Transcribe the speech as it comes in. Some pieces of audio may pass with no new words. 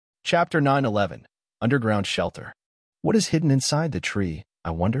Chapter 911, Underground Shelter. What is hidden inside the tree,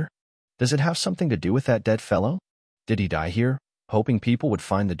 I wonder? Does it have something to do with that dead fellow? Did he die here, hoping people would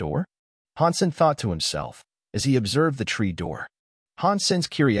find the door? Hansen thought to himself as he observed the tree door. Hansen's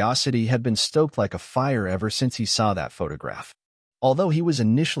curiosity had been stoked like a fire ever since he saw that photograph. Although he was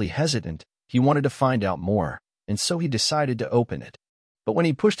initially hesitant, he wanted to find out more, and so he decided to open it. But when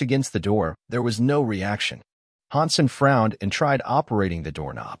he pushed against the door, there was no reaction. Hansen frowned and tried operating the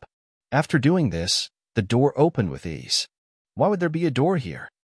doorknob. After doing this, the door opened with ease. Why would there be a door here?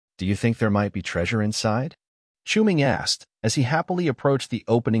 Do you think there might be treasure inside? Xuanhuan asked, as he happily approached the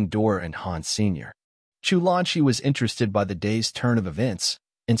opening door and Hans Sr. Xuanhuan was interested by the day's turn of events,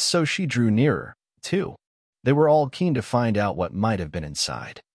 and so she drew nearer, too. They were all keen to find out what might have been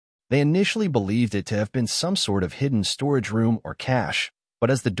inside. They initially believed it to have been some sort of hidden storage room or cache, but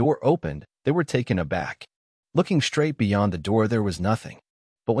as the door opened, they were taken aback. Looking straight beyond the door, there was nothing.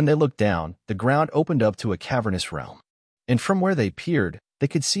 But when they looked down, the ground opened up to a cavernous realm. And from where they peered, they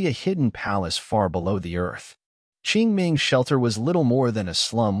could see a hidden palace far below the earth. Qingming's shelter was little more than a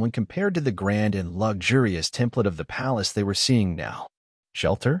slum when compared to the grand and luxurious template of the palace they were seeing now.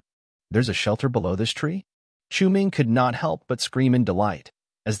 Shelter? There's a shelter below this tree? Qingming could not help but scream in delight,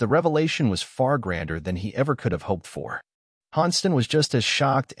 as the revelation was far grander than he ever could have hoped for. Hansen was just as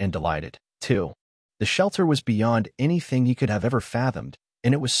shocked and delighted, too. The shelter was beyond anything he could have ever fathomed,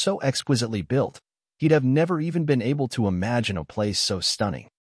 and it was so exquisitely built, he'd have never even been able to imagine a place so stunning.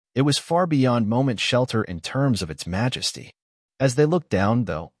 It was far beyond Moment's shelter in terms of its majesty. As they looked down,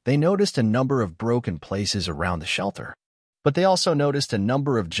 though, they noticed a number of broken places around the shelter. But they also noticed a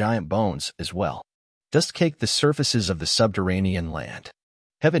number of giant bones as well. Dust caked the surfaces of the subterranean land.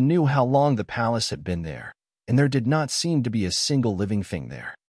 Heaven knew how long the palace had been there, and there did not seem to be a single living thing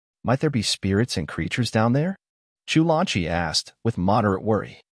there. Might there be spirits and creatures down there? Xuanhuan asked, with moderate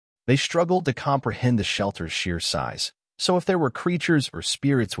worry. They struggled to comprehend the shelter's sheer size, so if there were creatures or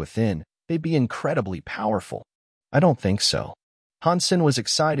spirits within, they'd be incredibly powerful. I don't think so. Hansen was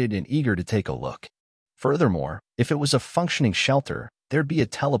excited and eager to take a look. Furthermore, if it was a functioning shelter, there'd be a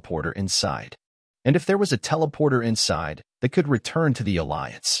teleporter inside. And if there was a teleporter inside, they could return to the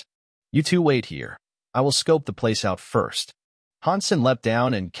Alliance. You two wait here. I will scope the place out first. Hansen leapt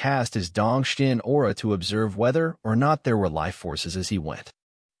down and cast his Dongshin aura to observe whether or not there were life forces as he went.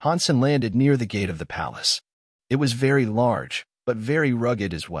 Hansen landed near the gate of the palace. It was very large, but very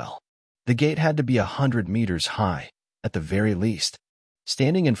rugged as well. The gate had to be 100 meters high, at the very least.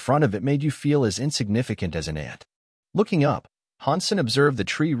 Standing in front of it made you feel as insignificant as an ant. Looking up, Hansen observed the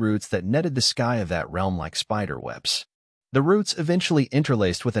tree roots that netted the sky of that realm like spider webs. The roots eventually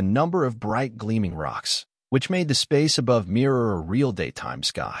interlaced with a number of bright gleaming rocks, which made the space above mirror a real daytime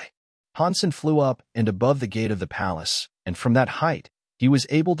sky. Hansen flew up and above the gate of the palace, and from that height, he was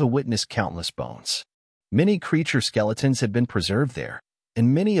able to witness countless bones. Many creature skeletons had been preserved there,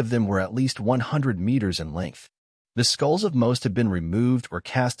 and many of them were at least 100 meters in length. The skulls of most had been removed or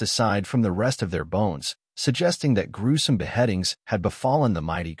cast aside from the rest of their bones, suggesting that gruesome beheadings had befallen the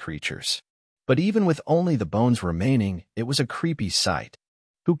mighty creatures. But even with only the bones remaining, it was a creepy sight.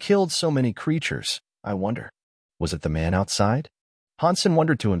 Who killed so many creatures, I wonder? Was it the man outside? Hansen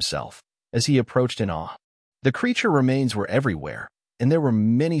wondered to himself as he approached in awe. The creature remains were everywhere, and there were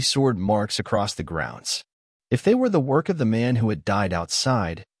many sword marks across the grounds. If they were the work of the man who had died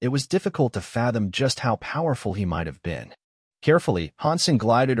outside, it was difficult to fathom just how powerful he might have been. Carefully, Hansen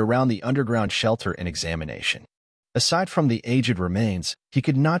glided around the underground shelter in examination. Aside from the aged remains, he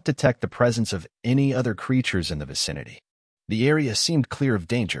could not detect the presence of any other creatures in the vicinity. The area seemed clear of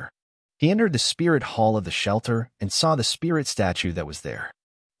danger. He entered the spirit hall of the shelter and saw the spirit statue that was there.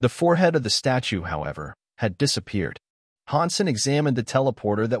 The forehead of the statue, however, had disappeared. Hansen examined the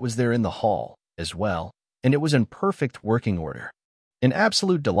teleporter that was there in the hall, as well, and it was in perfect working order. In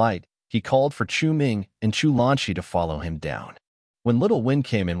absolute delight, he called for Qingming and Xuanhuan to follow him down. When Little Wind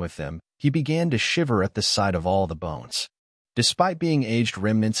came in with them, he began to shiver at the sight of all the bones. Despite being aged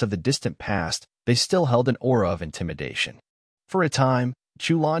remnants of the distant past, they still held an aura of intimidation. For a time,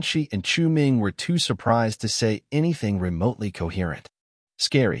 Xuanhuan and Qingming were too surprised to say anything remotely coherent.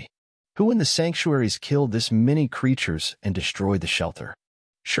 Scary. Who in the sanctuaries killed this many creatures and destroyed the shelter?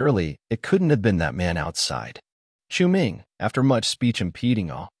 Surely, it couldn't have been that man outside. Qingming, after much speech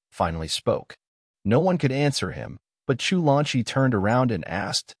impeding all, finally spoke. No one could answer him, but Xuanhuan turned around and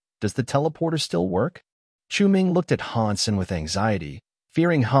asked, "Does the teleporter still work?" Qingming looked at Hansen with anxiety,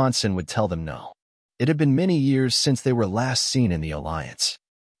 fearing Hansen would tell them no. It had been many years since they were last seen in the Alliance.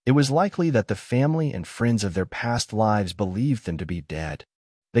 It was likely that the family and friends of their past lives believed them to be dead.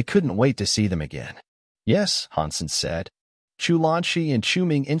 They couldn't wait to see them again. "Yes," Hansen said. Xuanhuan and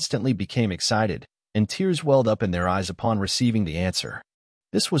Ming instantly became excited, and tears welled up in their eyes upon receiving the answer.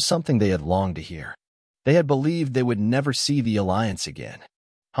 This was something they had longed to hear. They had believed they would never see the alliance again.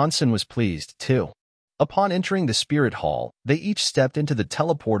 Hansen was pleased, too. Upon entering the spirit hall, they each stepped into the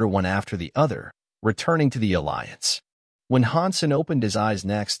teleporter one after the other, returning to the alliance. When Hansen opened his eyes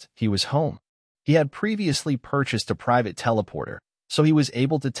next, he was home. He had previously purchased a private teleporter, so he was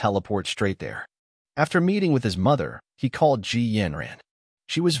able to teleport straight there. After meeting with his mother, he called Ji Yanran.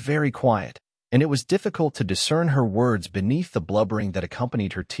 She was very quiet, and it was difficult to discern her words beneath the blubbering that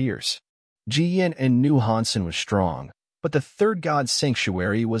accompanied her tears. Ji Yanran knew Hansen was strong, but the third god's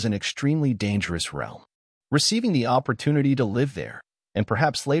sanctuary was an extremely dangerous realm. Receiving the opportunity to live there, and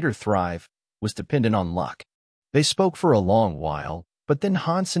perhaps later thrive, was dependent on luck. They spoke for a long while, but then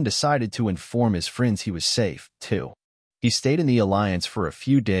Hansen decided to inform his friends he was safe, too. He stayed in the alliance for a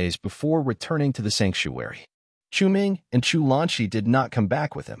few days before returning to the sanctuary. Ming and Xuanhuan did not come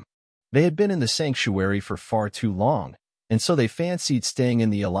back with him. They had been in the sanctuary for far too long, and so they fancied staying in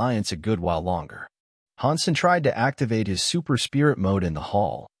the alliance a good while longer. Hansen tried to activate his super spirit mode in the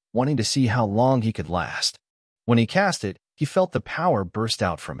hall, wanting to see how long he could last. When he cast it, he felt the power burst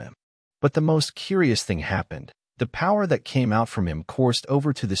out from him. But the most curious thing happened. The power that came out from him coursed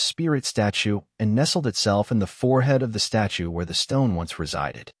over to the spirit statue and nestled itself in the forehead of the statue where the stone once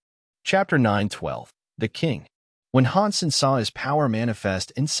resided. Chapter 9:12. The King. When Hansen saw his power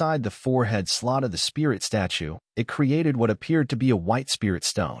manifest inside the forehead slot of the spirit statue, it created what appeared to be a white spirit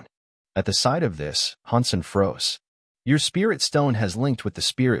stone. At the sight of this, Hansen froze. Your spirit stone has linked with the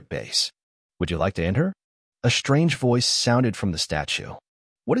spirit base. Would you like to enter? A strange voice sounded from the statue.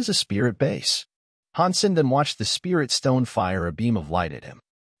 What is a spirit base? Hansen then watched the spirit stone fire a beam of light at him.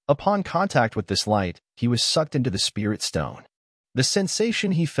 Upon contact with this light, he was sucked into the spirit stone. The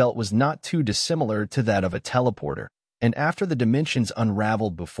sensation he felt was not too dissimilar to that of a teleporter, and after the dimensions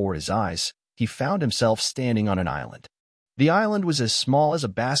unraveled before his eyes, he found himself standing on an island. The island was as small as a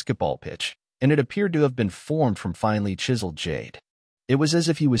basketball pitch, and it appeared to have been formed from finely chiseled jade. It was as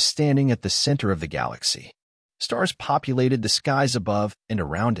if he was standing at the center of the galaxy. Stars populated the skies above and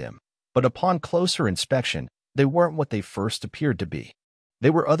around him, but upon closer inspection, they weren't what they first appeared to be. They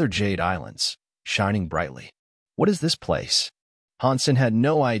were other jade islands, shining brightly. What is this place? Hansen had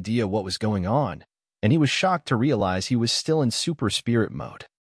no idea what was going on, and he was shocked to realize he was still in super spirit mode.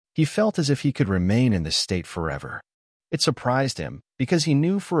 He felt as if he could remain in this state forever. It surprised him, because he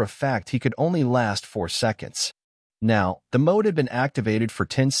knew for a fact he could only last 4 seconds. Now, the mode had been activated for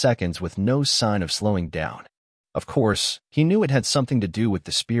 10 seconds with no sign of slowing down. Of course, he knew it had something to do with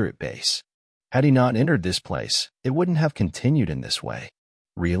the spirit base. Had he not entered this place, it wouldn't have continued in this way.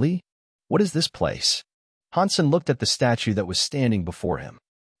 Really? What is this place? Hansen looked at the statue that was standing before him.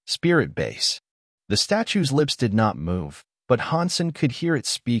 Spirit base. The statue's lips did not move, but Hansen could hear it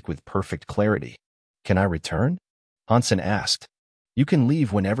speak with perfect clarity. Can I return? Hansen asked. You can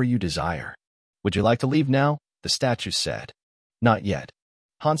leave whenever you desire. Would you like to leave now? The statue said. Not yet.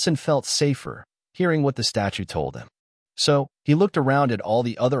 Hansen felt safer, hearing what the statue told him. So, he looked around at all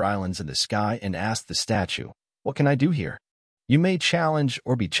the other islands in the sky and asked the statue, what can I do here? You may challenge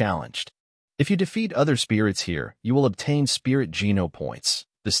or be challenged. If you defeat other spirits here, you will obtain spirit geno points,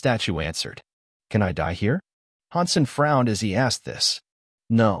 the statue answered. Can I die here? Hansen frowned as he asked this.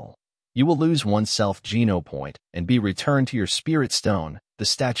 No. You will lose one self-geno point and be returned to your spirit stone, the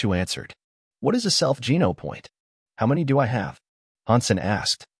statue answered. What is a self-geno point? How many do I have? Hansen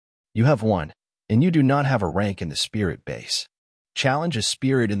asked. You have 1. And you do not have a rank in the spirit base. Challenge a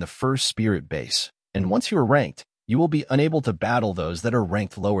spirit in the first spirit base, and once you are ranked, you will be unable to battle those that are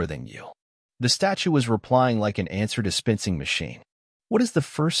ranked lower than you. The statue was replying like an answer dispensing machine. What is the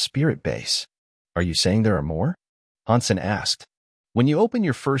first spirit base? Are you saying there are more? Hansen asked. When you open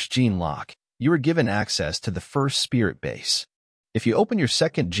your first gene lock, you are given access to the first spirit base. If you open your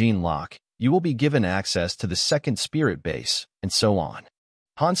second gene lock, you will be given access to the second spirit base, and so on.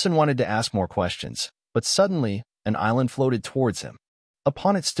 Hansen wanted to ask more questions, but suddenly, an island floated towards him.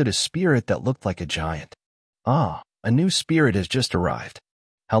 Upon it stood a spirit that looked like a giant. Ah, a new spirit has just arrived.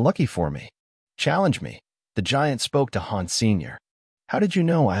 How lucky for me. Challenge me. The giant spoke to Hans Sr. How did you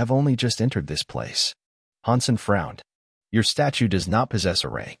know I have only just entered this place? Hansen frowned. Your statue does not possess a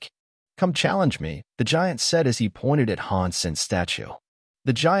rank. Come challenge me, the giant said as he pointed at Hansen's statue.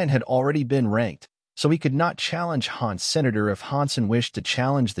 The giant had already been ranked, so he could not challenge Hans Senator if Hansen wished to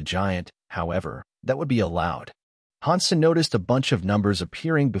challenge the giant. However, that would be allowed. Hansen noticed a bunch of numbers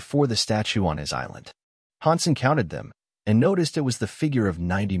appearing before the statue on his island. Hansen counted them, and noticed it was the figure of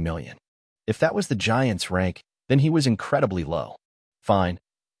 90 million. If that was the giant's rank, then he was incredibly low. Fine,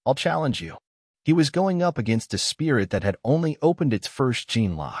 I'll challenge you. He was going up against a spirit that had only opened its first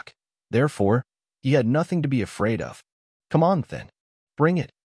gene lock. Therefore, he had nothing to be afraid of. Come on, then. Bring it.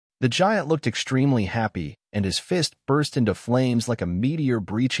 The giant looked extremely happy, and his fist burst into flames like a meteor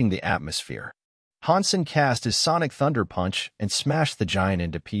breaching the atmosphere. Hansen cast his sonic thunder punch and smashed the giant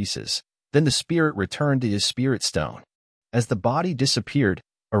into pieces. Then the spirit returned to his spirit stone. As the body disappeared,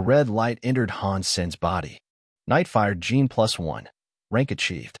 a red light entered Hansen's body. Nightfire Gene +1. Rank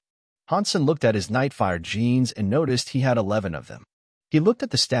achieved. Hansen looked at his Nightfire genes and noticed he had 11 of them. He looked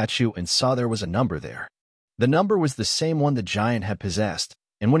at the statue and saw there was a number there. The number was the same one the giant had possessed,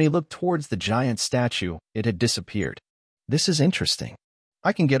 and when he looked towards the giant statue, it had disappeared. This is interesting.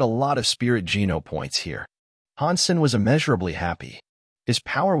 I can get a lot of spirit geno points here. Hansen was immeasurably happy. His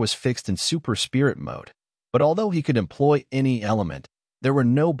power was fixed in super spirit mode, but although he could employ any element, there were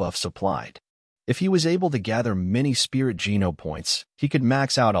no buffs applied. If he was able to gather many spirit geno points, he could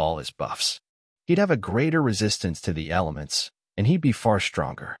max out all his buffs. He'd have a greater resistance to the elements, and he'd be far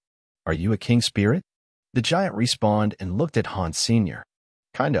stronger. Are you a king spirit? The giant respawned and looked at Hans Sr.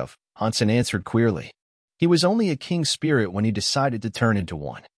 Kind of, Hansen answered queerly. He was only a king spirit when he decided to turn into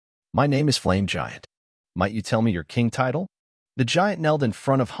one. My name is Flame Giant. Might you tell me your king title? The giant knelt in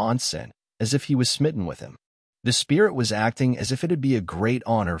front of Hansen, as if he was smitten with him. The spirit was acting as if it'd be a great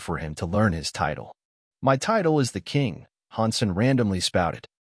honor for him to learn his title. My title is the king, Hansen randomly spouted.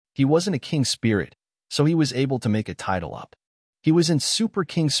 He wasn't a king spirit, so he was able to make a title up. He was in super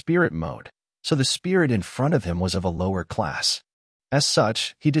king spirit mode, so the spirit in front of him was of a lower class. As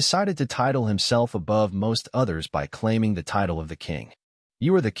such, he decided to title himself above most others by claiming the title of the king.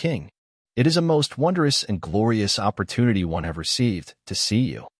 You are the king. It is a most wondrous and glorious opportunity one have received to see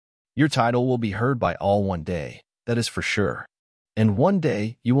you. Your title will be heard by all one day, that is for sure. And one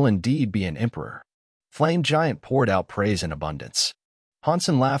day you will indeed be an emperor. Flame Giant poured out praise in abundance.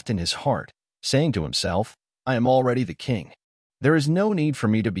 Hansen laughed in his heart, saying to himself, I am already the king. There is no need for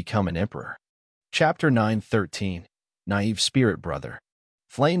me to become an emperor. Chapter 9:13. Naive Spirit Brother.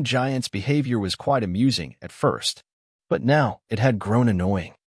 Flame Giant's behavior was quite amusing at first, but now it had grown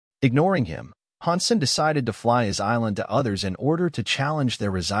annoying. Ignoring him, Hansen decided to fly his island to others in order to challenge their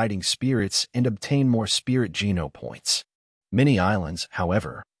residing spirits and obtain more spirit geno points. Many islands,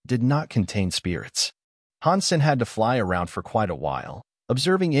 however, did not contain spirits. Hansen had to fly around for quite a while,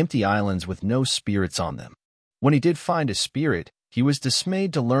 observing empty islands with no spirits on them. When he did find a spirit, he was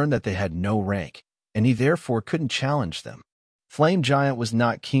dismayed to learn that they had no rank, and he therefore couldn't challenge them. Flame Giant was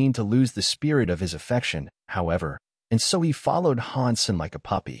not keen to lose the spirit of his affection, however, and so he followed Hansen like a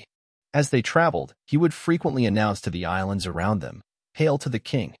puppy. As they traveled, he would frequently announce to the islands around them, Hail to the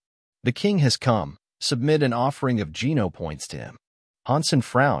king. The king has come. Submit an offering of geno points to him. Hansen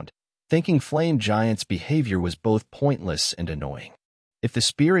frowned, thinking Flame Giant's behavior was both pointless and annoying. If the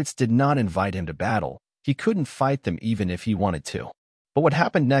spirits did not invite him to battle, he couldn't fight them even if he wanted to. But what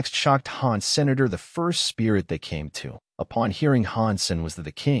happened next shocked Hans Senator. The first spirit they came to, upon hearing Hansen was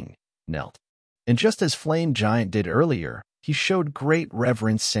the king, knelt. And just as Flame Giant did earlier, he showed great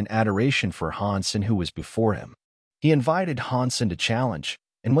reverence and adoration for Hansen who was before him. He invited Hansen to challenge,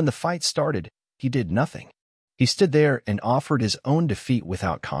 and when the fight started, he did nothing. He stood there and offered his own defeat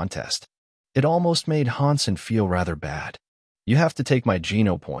without contest. It almost made Hansen feel rather bad. You have to take my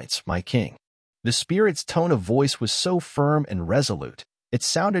geno points, my king. The spirit's tone of voice was so firm and resolute, it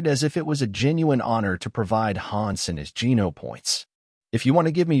sounded as if it was a genuine honor to provide Hansen his geno points. If you want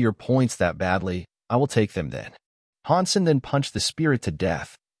to give me your points that badly, I will take them then. Hansen then punched the spirit to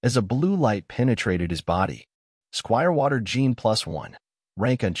death, as a blue light penetrated his body. Squirewater Gene +1.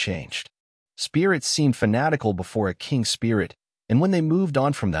 Rank unchanged. Spirits seemed fanatical before a king spirit, and when they moved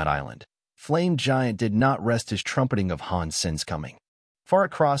on from that island, Flame Giant did not rest his trumpeting of Hansen's coming. Far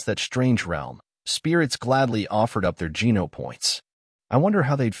across that strange realm, spirits gladly offered up their geno points. I wonder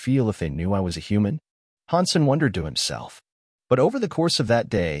how they'd feel if they knew I was a human? Hansen wondered to himself. But over the course of that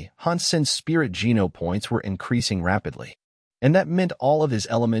day, Hansen's spirit geno points were increasing rapidly, and that meant all of his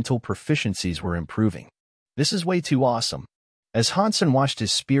elemental proficiencies were improving. This is way too awesome. As Hansen watched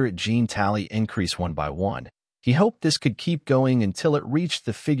his spirit gene tally increase one by one, he hoped this could keep going until it reached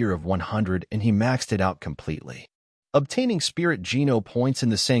the figure of 100 and he maxed it out completely. Obtaining spirit geno points in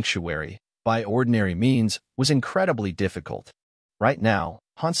the sanctuary, by ordinary means, was incredibly difficult. Right now,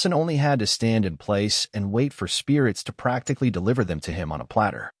 Hansen only had to stand in place and wait for spirits to practically deliver them to him on a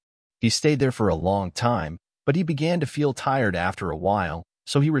platter. He stayed there for a long time, but he began to feel tired after a while,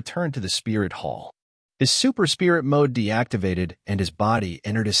 so he returned to the spirit hall. His super spirit mode deactivated and his body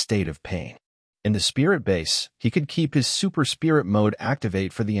entered a state of pain. In the spirit base, he could keep his super spirit mode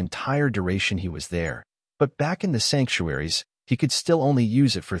activate for the entire duration he was there, but back in the sanctuaries, he could still only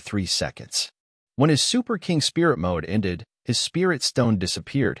use it for 3 seconds. When his Super King Spirit mode ended, his Spirit Stone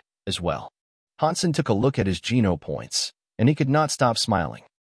disappeared as well. Hansen took a look at his Geno points, and he could not stop smiling.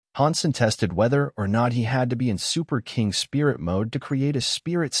 Hansen tested whether or not he had to be in Super King Spirit mode to create a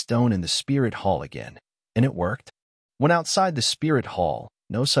Spirit Stone in the Spirit Hall again, and it worked. When outside the Spirit Hall,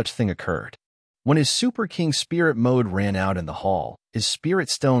 no such thing occurred. When his Super King Spirit mode ran out in the hall, his Spirit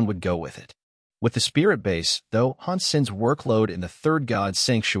Stone would go with it. With the Spirit Base, though, Hansen's workload in the Third God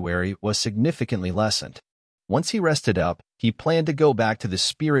Sanctuary was significantly lessened. Once he rested up, he planned to go back to the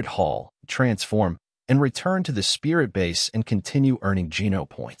Spirit Hall, transform, and return to the Spirit Base and continue earning Geno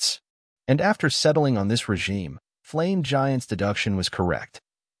points. And after settling on this regime, Flame Giant's deduction was correct.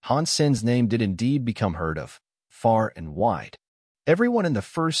 Hansen's name did indeed become heard of, far and wide. Everyone in the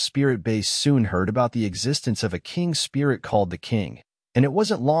first Spirit Base soon heard about the existence of a king spirit called the King, and it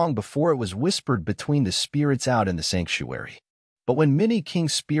wasn't long before it was whispered between the spirits out in the sanctuary. But when many king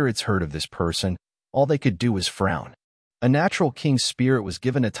spirits heard of this person, all they could do was frown. A natural king spirit was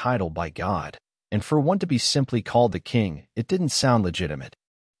given a title by God, and for one to be simply called the king, it didn't sound legitimate.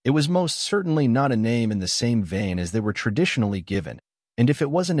 It was most certainly not a name in the same vein as they were traditionally given, and if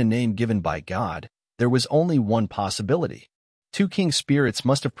it wasn't a name given by God, there was only one possibility. Two king spirits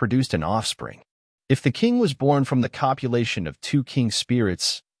must have produced an offspring. If the king was born from the copulation of two king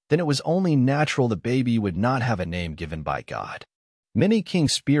spirits, then it was only natural the baby would not have a name given by God. Many king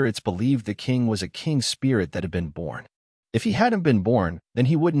spirits believed the king was a king spirit that had been born. If he hadn't been born, then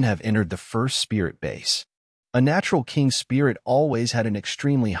he wouldn't have entered the first Spirit Base. A natural king spirit always had an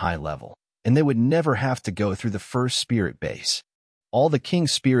extremely high level, and they would never have to go through the first Spirit Base. All the king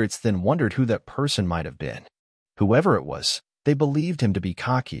spirits then wondered who that person might have been. Whoever it was, they believed him to be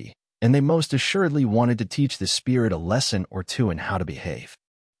cocky, and they most assuredly wanted to teach the spirit a lesson or two in how to behave.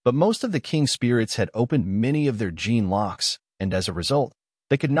 But most of the king spirits had opened many of their gene locks, and as a result,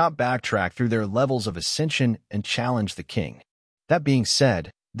 they could not backtrack through their levels of ascension and challenge the king. That being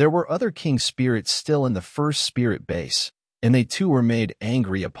said, there were other king spirits still in the first Spirit Base, and they too were made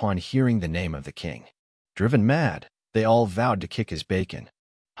angry upon hearing the name of the king. Driven mad, they all vowed to kick his bacon.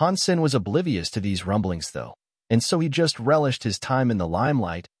 Hansen was oblivious to these rumblings, though, and so he just relished his time in the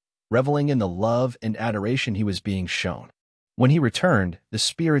limelight, reveling in the love and adoration he was being shown. When he returned, the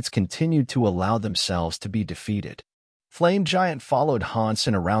spirits continued to allow themselves to be defeated. Flame Giant followed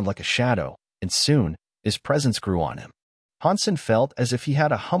Hansen around like a shadow, and soon, his presence grew on him. Hansen felt as if he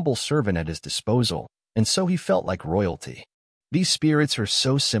had a humble servant at his disposal, and so he felt like royalty. These spirits are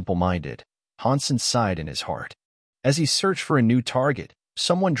so simple-minded, Hansen sighed in his heart. As he searched for a new target,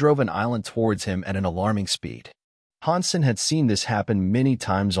 someone drove an island towards him at an alarming speed. Hansen had seen this happen many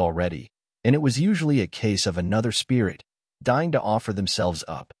times already, and it was usually a case of another spirit dying to offer themselves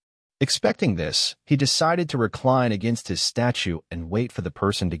up. Expecting this, he decided to recline against his statue and wait for the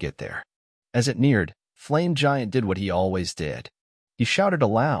person to get there. As it neared, Flame Giant did what he always did. He shouted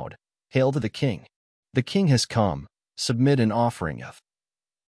aloud, "Hail to the king! The king has come, submit an offering of."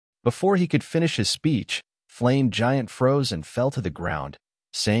 Before he could finish his speech, Flame Giant froze and fell to the ground,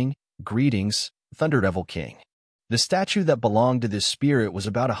 saying, "Greetings, Thunder Devil King." The statue that belonged to this spirit was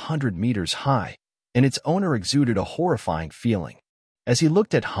about 100 meters high, and its owner exuded a horrifying feeling. As he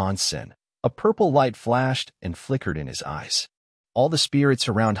looked at Hansen, a purple light flashed and flickered in his eyes. All the spirits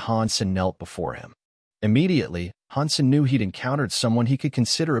around Hansen knelt before him. Immediately, Hansen knew he'd encountered someone he could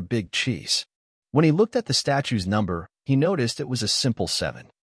consider a big cheese. When he looked at the statue's number, he noticed it was a simple 7.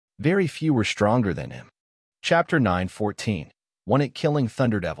 Very few were stronger than him. Chapter 9:14. One-Hit Killing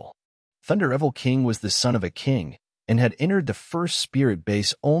Thunder Devil. Thunder Devil King was the son of a king and had entered the first Spirit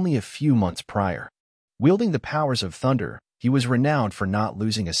Base only a few months prior. Wielding the powers of thunder, he was renowned for not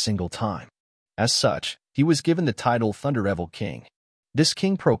losing a single time. As such, he was given the title Thunder Devil King. This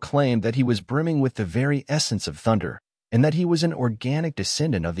king proclaimed that he was brimming with the very essence of thunder, and that he was an organic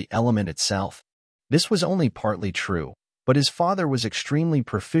descendant of the element itself. This was only partly true, but his father was extremely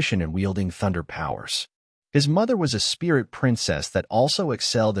proficient in wielding thunder powers. His mother was a spirit princess that also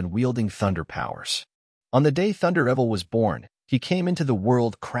excelled in wielding thunder powers. On the day Thunder Devil was born, he came into the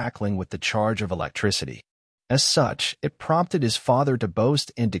world crackling with the charge of electricity. As such, it prompted his father to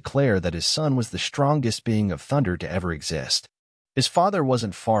boast and declare that his son was the strongest being of thunder to ever exist. His father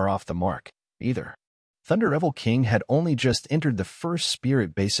wasn't far off the mark, either. Thunder Devil King had only just entered the first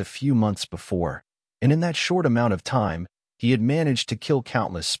Spirit Base a few months before, and in that short amount of time, he had managed to kill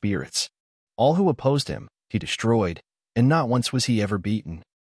countless spirits. All who opposed him, he destroyed, and not once was he ever beaten.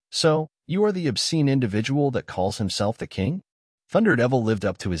 So, you are the obscene individual that calls himself the king? Thunder Devil lived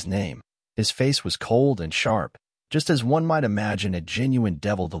up to his name. His face was cold and sharp, just as one might imagine a genuine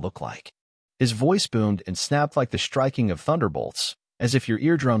devil to look like. His voice boomed and snapped like the striking of thunderbolts, as if your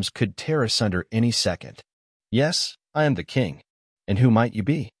eardrums could tear asunder any second. Yes, I am the king. And who might you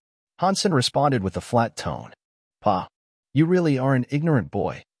be? Hansen responded with a flat tone. Pa, you really are an ignorant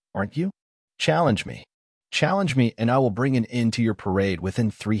boy, aren't you? Challenge me. Challenge me and I will bring an end to your parade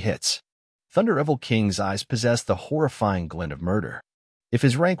within 3 hits. Thunder Evil King's eyes possessed the horrifying glint of murder. If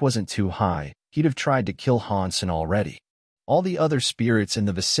his rank wasn't too high, he'd have tried to kill Hansen already. All the other spirits in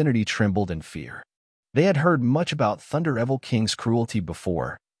the vicinity trembled in fear. They had heard much about Thunder Evil King's cruelty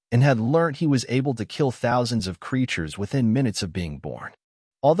before, and had learnt he was able to kill thousands of creatures within minutes of being born.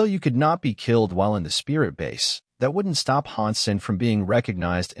 Although you could not be killed while in the spirit base, that wouldn't stop Hansen from being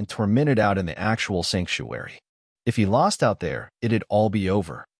recognized and tormented out in the actual sanctuary. If he lost out there, it'd all be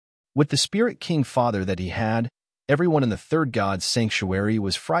over. With the spirit king father that he had, everyone in the third god's sanctuary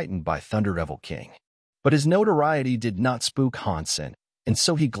was frightened by Thunder Evil King. But his notoriety did not spook Hansen, and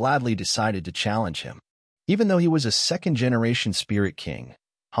so he gladly decided to challenge him. Even though he was a second-generation spirit king,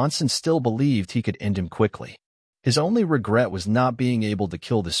 Hansen still believed he could end him quickly. His only regret was not being able to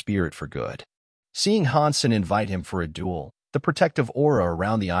kill the spirit for good. Seeing Hansen invite him for a duel, the protective aura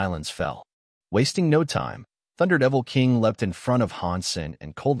around the islands fell. Wasting no time, Thunder Devil King leapt in front of Hansen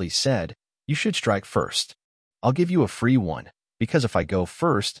and coldly said, "You should strike first. I'll give you a free one, because if I go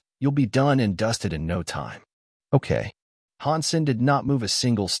first, you'll be done and dusted in no time." Okay. Hansen did not move a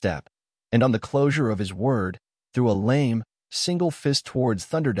single step, and on the closure of his word, threw a lame, single fist towards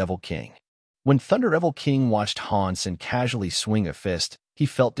Thunder Devil King. When Thunder Evil King watched Hansen casually swing a fist, he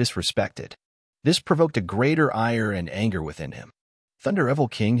felt disrespected. This provoked a greater ire and anger within him. Thunder Evil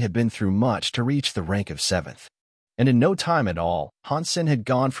King had been through much to reach the rank of 7th. And in no time at all, Hansen had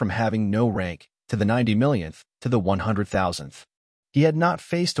gone from having no rank to the 90 millionth to the 100,000th. He had not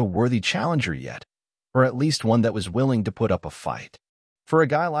faced a worthy challenger yet, or at least one that was willing to put up a fight. For a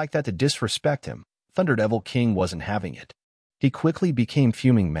guy like that to disrespect him, Thunder Devil King wasn't having it. He quickly became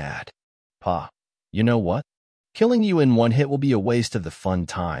fuming mad. Pa, you know what? Killing you in one hit will be a waste of the fun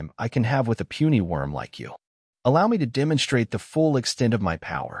time I can have with a puny worm like you. Allow me to demonstrate the full extent of my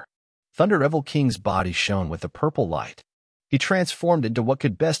power. Thunder Evil King's body shone with a purple light. He transformed into what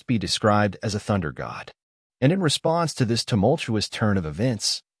could best be described as a thunder god. And in response to this tumultuous turn of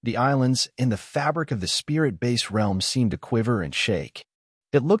events, the islands and the fabric of the spirit-based realm seemed to quiver and shake.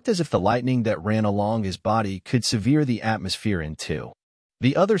 It looked as if the lightning that ran along his body could sever the atmosphere in two.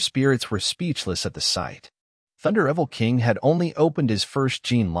 The other spirits were speechless at the sight. Thunder Evil King had only opened his first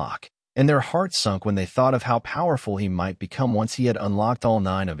gene lock, and their hearts sunk when they thought of how powerful he might become once he had unlocked all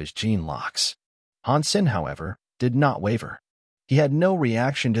 9 of his gene locks. Hansen, however, did not waver. He had no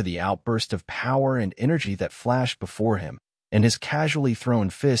reaction to the outburst of power and energy that flashed before him, and his casually thrown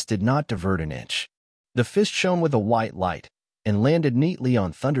fist did not divert an inch. The fist shone with a white light, and landed neatly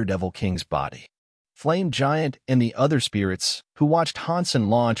on Thunder Devil King's body. Flame Giant and the other spirits, who watched Hansen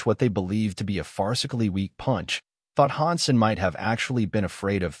launch what they believed to be a farcically weak punch, thought Hansen might have actually been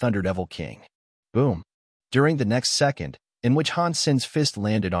afraid of Thunder Devil King. Boom. During the next second, in which Hansen's fist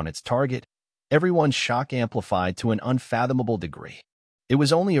landed on its target, everyone's shock amplified to an unfathomable degree. It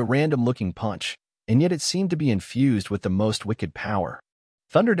was only a random-looking punch, and yet it seemed to be infused with the most wicked power.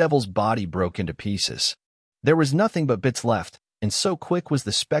 Thunder Devil's body broke into pieces. There was nothing but bits left, and so quick was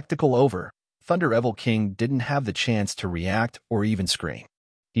the spectacle over, Thunder Evil King didn't have the chance to react or even scream.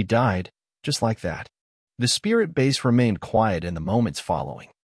 He died, just like that. The spirit base remained quiet in the moments following.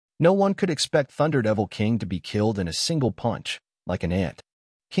 No one could expect Thunder Devil King to be killed in a single punch, like an ant.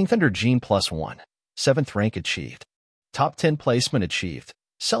 King Thunder Gene +1. 7th rank achieved. Top 10 placement achieved.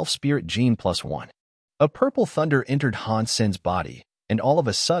 Self-Spirit Gene +1. A purple thunder entered Hansen's body, and all of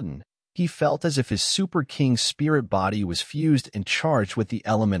a sudden, he felt as if his Super King's spirit body was fused and charged with the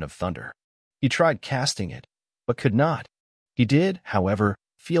element of thunder. He tried casting it, but could not. He did, however,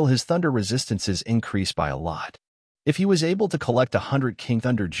 feel his thunder resistances increase by a lot. If he was able to collect 100 King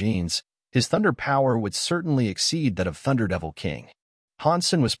Thunder genes, his thunder power would certainly exceed that of Thunder Devil King.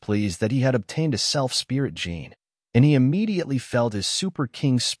 Hansen was pleased that he had obtained a self-spirit gene, and he immediately felt his Super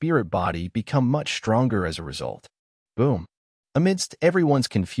King's spirit body become much stronger as a result. Boom. Amidst everyone's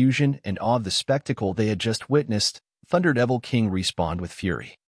confusion and awe of the spectacle they had just witnessed, Thunder Devil King respawned with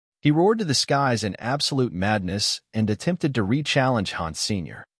fury. He roared to the skies in absolute madness and attempted to re-challenge Hans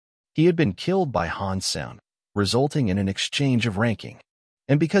Sr. He had been killed by Hansen, resulting in an exchange of ranking.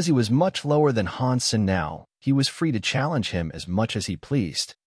 And because he was much lower than Hansen now, he was free to challenge him as much as he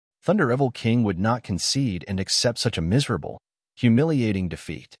pleased. Thunder Evil King would not concede and accept such a miserable, humiliating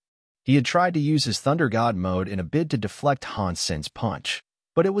defeat. He had tried to use his Thunder God mode in a bid to deflect Hansen's punch,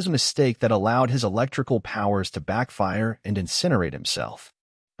 but it was a mistake that allowed his electrical powers to backfire and incinerate himself.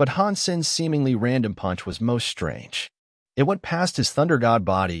 But Hansen's seemingly random punch was most strange. It went past his Thunder God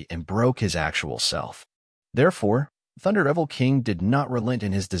body and broke his actual self. Therefore, Thunder Devil King did not relent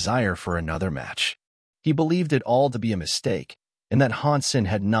in his desire for another match. He believed it all to be a mistake, and that Hansen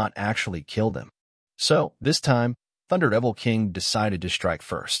had not actually killed him. So, this time, Thunder Devil King decided to strike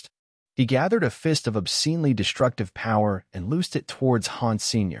first. He gathered a fist of obscenely destructive power and loosed it towards Hans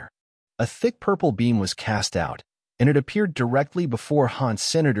Sr. A thick purple beam was cast out, and it appeared directly before Hans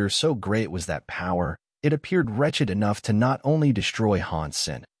Senator. So great was that power, it appeared wretched enough to not only destroy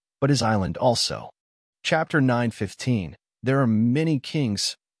Hansen, but his island also. Chapter 9:15. There are many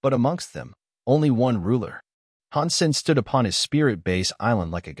kings, but amongst them, only one ruler. Hansen stood upon his spirit-based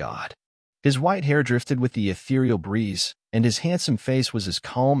island like a god. His white hair drifted with the ethereal breeze, and his handsome face was as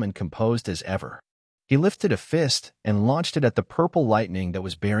calm and composed as ever. He lifted a fist and launched it at the purple lightning that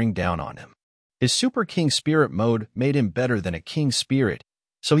was bearing down on him. His Super King Spirit mode made him better than a King Spirit,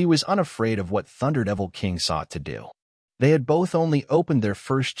 so he was unafraid of what Thunder Devil King sought to do. They had both only opened their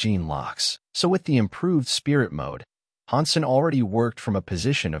first gene locks, so with the improved spirit mode, Hansen already worked from a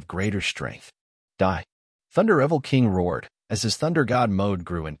position of greater strength. Die! Thunder Devil King roared as his Thunder God mode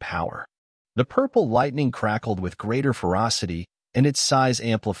grew in power. The purple lightning crackled with greater ferocity, and its size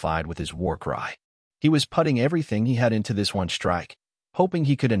amplified with his war cry. He was putting everything he had into this one strike, hoping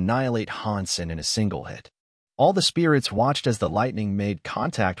he could annihilate Hansen in a single hit. All the spirits watched as the lightning made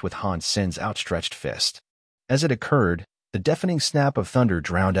contact with Hansen's outstretched fist. As it occurred, the deafening snap of thunder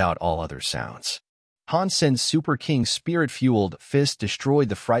drowned out all other sounds. Hansen's Super King spirit-fueled fist destroyed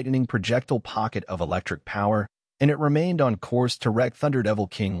the frightening projectile pocket of electric power, and it remained on course to wreck Thunder Devil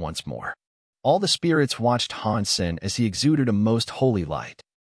King once more. All the spirits watched Hansen as he exuded a most holy light.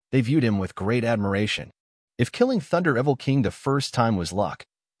 They viewed him with great admiration. If killing Thunder Devil King the first time was luck,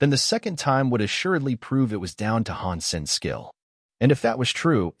 then the second time would assuredly prove it was down to Hansen's skill. And if that was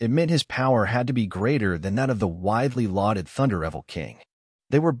true, it meant his power had to be greater than that of the widely lauded Thunder Devil King.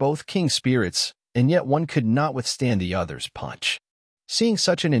 They were both king spirits, and yet one could not withstand the other's punch. Seeing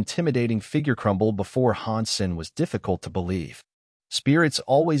such an intimidating figure crumble before Hansen was difficult to believe. Spirits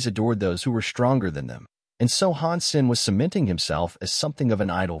always adored those who were stronger than them, and so Hansen was cementing himself as something of an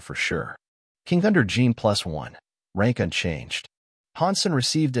idol for sure. King Thunder Gene +1, rank unchanged. Hansen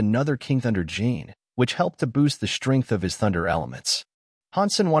received another King Thunder Gene, which helped to boost the strength of his thunder elements.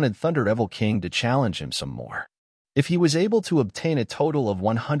 Hansen wanted Thunder Devil King to challenge him some more. If he was able to obtain a total of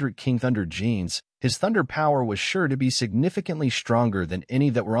 100 King Thunder Genes, his thunder power was sure to be significantly stronger than any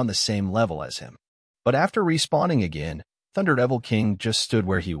that were on the same level as him. But after respawning again, Thunder Devil King just stood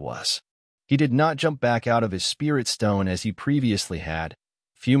where he was. He did not jump back out of his spirit stone as he previously had,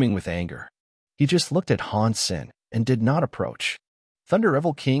 fuming with anger. He just looked at Hansen and did not approach. Thunder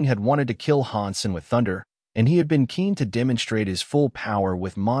Devil King had wanted to kill Hansen with thunder, and he had been keen to demonstrate his full power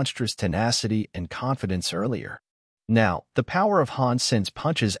with monstrous tenacity and confidence earlier. Now, the power of Hansen's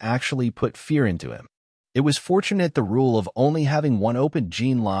punches actually put fear into him. It was fortunate the rule of only having one open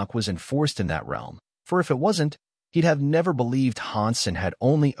gene lock was enforced in that realm, for if it wasn't, he'd have never believed Hansen had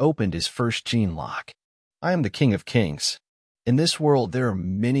only opened his first gene lock. I am the King of Kings. In this world there are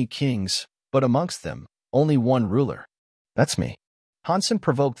many kings, but amongst them, only one ruler. That's me. Hansen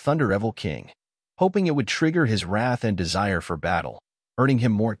provoked Thunder Devil King, hoping it would trigger his wrath and desire for battle, earning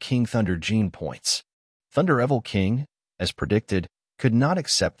him more King Thunder Gene points. Thunder Devil King, as predicted, could not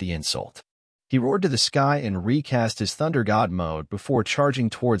accept the insult. He roared to the sky and recast his Thunder God mode before charging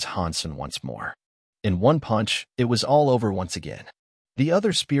towards Hansen once more. In one punch, it was all over once again. The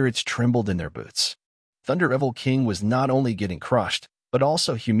other spirits trembled in their boots. Thunder Devil King was not only getting crushed, but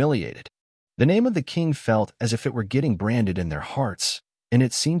also humiliated. The name of the king felt as if it were getting branded in their hearts, and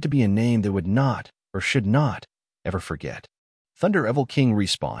it seemed to be a name they would not, or should not, ever forget. Thunder Devil King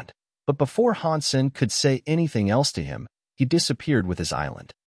respawned, but before Hansen could say anything else to him, he disappeared with his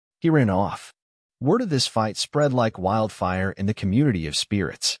island. He ran off. Word of this fight spread like wildfire in the community of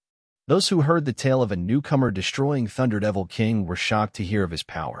spirits. Those who heard the tale of a newcomer destroying Thunder Devil King were shocked to hear of his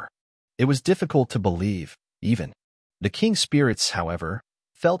power. It was difficult to believe, even. The king spirits, however,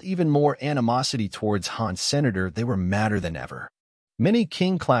 felt even more animosity towards Hans Senator. They were madder than ever. Many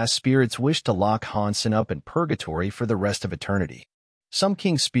king-class spirits wished to lock Hansen up in purgatory for the rest of eternity. Some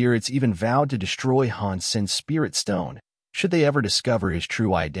king spirits even vowed to destroy Hansen's spirit stone, should they ever discover his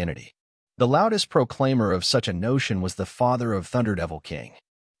true identity. The loudest proclaimer of such a notion was the father of Thunder Devil King.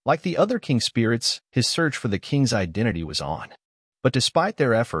 Like the other king spirits, his search for the king's identity was on. But despite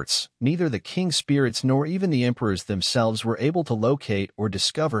their efforts, neither the king spirits nor even the emperors themselves were able to locate or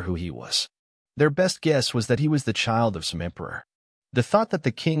discover who he was. Their best guess was that he was the child of some emperor. The thought that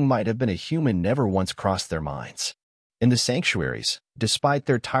the king might have been a human never once crossed their minds. In the sanctuaries, despite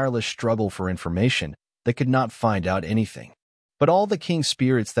their tireless struggle for information, they could not find out anything. But all the king's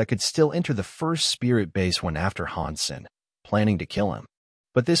spirits that could still enter the first spirit base went after Hansen, planning to kill him.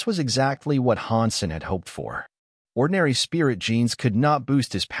 But this was exactly what Hansen had hoped for. Ordinary spirit genes could not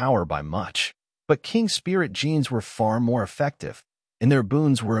boost his power by much, but king spirit genes were far more effective, and their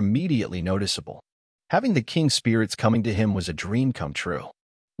boons were immediately noticeable. Having the king spirits coming to him was a dream come true.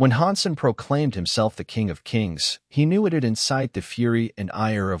 When Hansen proclaimed himself the king of kings, he knew it would incite the fury and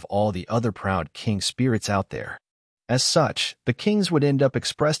ire of all the other proud king spirits out there. As such, the kings would end up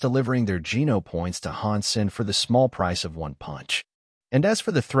express delivering their geno points to Hansen for the small price of one punch. And as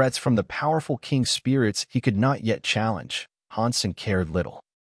for the threats from the powerful king spirits he could not yet challenge, Hansen cared little.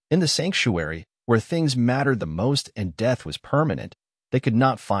 In the sanctuary, where things mattered the most and death was permanent, they could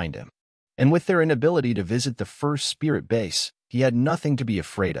not find him. And with their inability to visit the first spirit base, he had nothing to be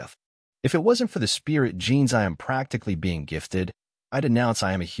afraid of. If it wasn't for the spirit genes I am practically being gifted, I'd announce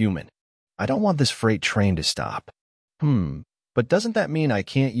I am a human. I don't want this freight train to stop. But doesn't that mean I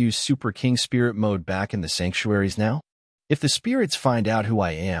can't use Super King Spirit mode back in the sanctuaries now? If the spirits find out who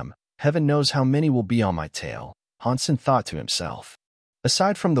I am, heaven knows how many will be on my tail, Hansen thought to himself.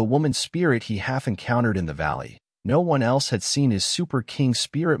 Aside from the woman spirit he half encountered in the valley, no one else had seen his Super King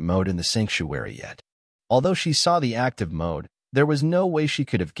Spirit mode in the sanctuary yet. Although she saw the active mode, there was no way she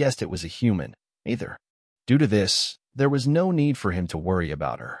could have guessed it was a human, either. Due to this, there was no need for him to worry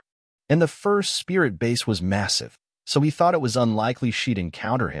about her. And the first spirit base was massive, so he thought it was unlikely she'd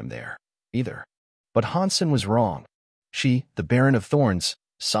encounter him there, either. But Hansen was wrong. She, the Baron of Thorns,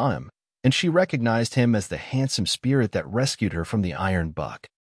 saw him, and she recognized him as the handsome spirit that rescued her from the Iron Buck.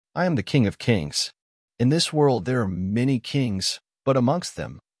 I am the King of Kings. In this world there are many kings, but amongst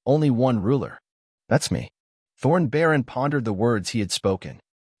them, only one ruler. That's me. Thorn Baron pondered the words he had spoken.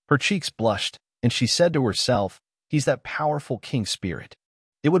 Her cheeks blushed, and she said to herself, he's that powerful king spirit.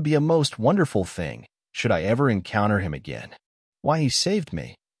 It would be a most wonderful thing, should I ever encounter him again. Why he saved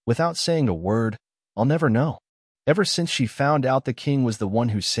me, without saying a word, I'll never know. Ever since she found out the king was the one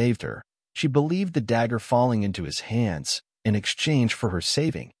who saved her, she believed the dagger falling into his hands, in exchange for her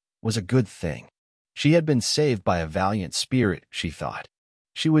saving, was a good thing. She had been saved by a valiant spirit, she thought.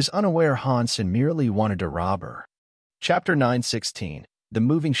 She was unaware Hansen merely wanted to rob her. Chapter 9:16. The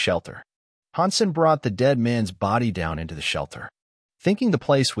Moving Shelter. Hansen brought the dead man's body down into the shelter. Thinking the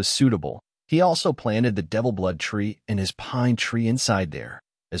place was suitable, he also planted the devil blood tree and his pine tree inside there,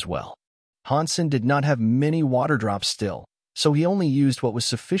 as well. Hansen did not have many water drops still, so he only used what was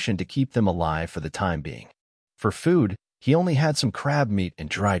sufficient to keep them alive for the time being. For food, he only had some crab meat and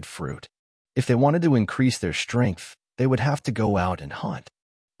dried fruit. If they wanted to increase their strength, they would have to go out and hunt.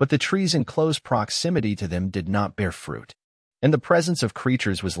 But the trees in close proximity to them did not bear fruit, and the presence of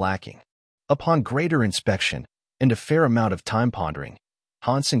creatures was lacking. Upon greater inspection, and a fair amount of time pondering,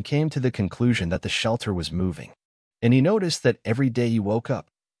 Hansen came to the conclusion that the shelter was moving. And he noticed that every day he woke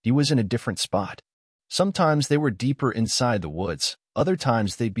up, he was in a different spot. Sometimes they were deeper inside the woods, other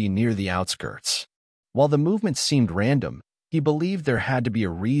times they'd be near the outskirts. While the movement seemed random, he believed there had to be a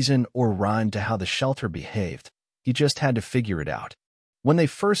reason or rhyme to how the shelter behaved. He just had to figure it out. When they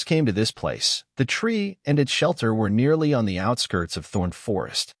first came to this place, the tree and its shelter were nearly on the outskirts of Thorn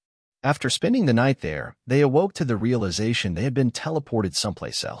Forest. After spending the night there, they awoke to the realization they had been teleported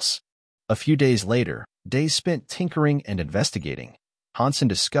someplace else. A few days later, days spent tinkering and investigating, Hansen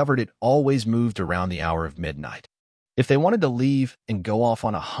discovered it always moved around the hour of midnight. If they wanted to leave and go off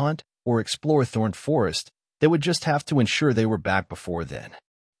on a hunt or explore Thorn Forest, they would just have to ensure they were back before then.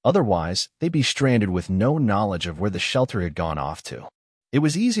 Otherwise, they'd be stranded with no knowledge of where the shelter had gone off to. It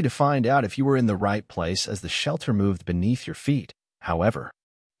was easy to find out if you were in the right place as the shelter moved beneath your feet, however.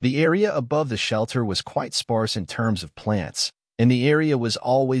 The area above the shelter was quite sparse in terms of plants, and the area was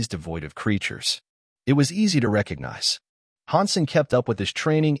always devoid of creatures. It was easy to recognize. Hansen kept up with his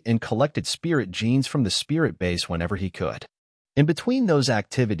training and collected spirit genes from the spirit base whenever he could. In between those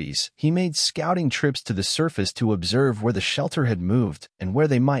activities, he made scouting trips to the surface to observe where the shelter had moved and where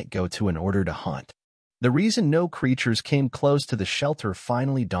they might go to in order to hunt. The reason no creatures came close to the shelter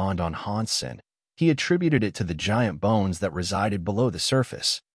finally dawned on Hansen. He attributed it to the giant bones that resided below the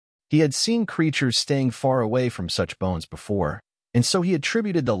surface. He had seen creatures staying far away from such bones before, and so he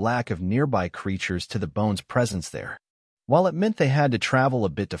attributed the lack of nearby creatures to the bones' presence there. While it meant they had to travel a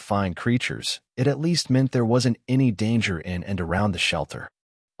bit to find creatures, it at least meant there wasn't any danger in and around the shelter.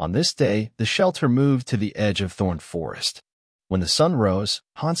 On this day, the shelter moved to the edge of Thorn Forest. When the sun rose,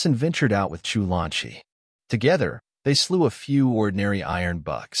 Hansen ventured out with Xuanhuan. Together, they slew a few ordinary iron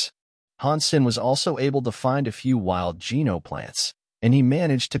bucks. Hansen was also able to find a few wild geno plants, and he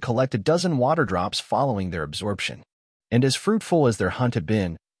managed to collect a dozen water drops following their absorption. And as fruitful as their hunt had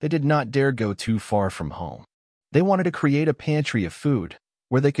been, they did not dare go too far from home. They wanted to create a pantry of food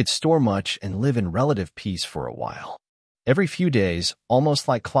where they could store much and live in relative peace for a while. Every few days, almost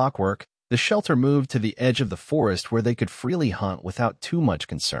like clockwork, the shelter moved to the edge of the forest where they could freely hunt without too much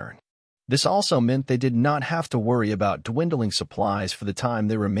concern. This also meant they did not have to worry about dwindling supplies for the time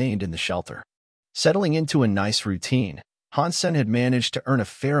they remained in the shelter. Settling into a nice routine, Hansen had managed to earn a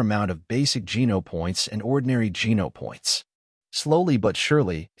fair amount of basic geno points and ordinary geno points. Slowly but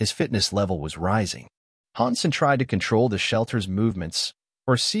surely, his fitness level was rising. Hansen tried to control the shelter's movements,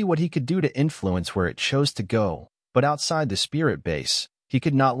 or see what he could do to influence where it chose to go, but outside the spirit base, he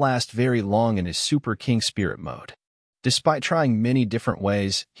could not last very long in his Super King Spirit mode. Despite trying many different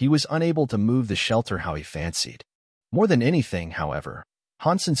ways, he was unable to move the shelter how he fancied. More than anything, however,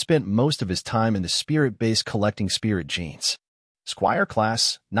 Hansen spent most of his time in the spirit base collecting spirit genes. Squire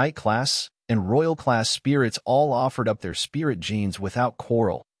class, Knight class, and Royal class spirits all offered up their spirit genes without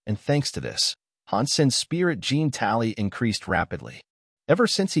quarrel, and thanks to this, Hansen's spirit gene tally increased rapidly. Ever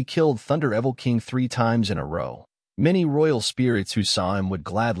since he killed Thunder Evil King 3 times in a row, many royal spirits who saw him would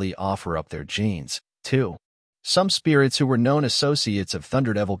gladly offer up their genes, too. Some spirits who were known associates of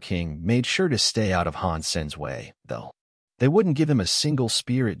Thunder Evil King made sure to stay out of Hansen's way, though. They wouldn't give him a single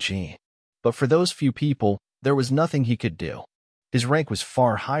spirit gene. But for those few people, there was nothing he could do. His rank was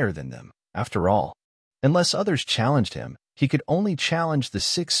far higher than them, after all. Unless others challenged him, he could only challenge the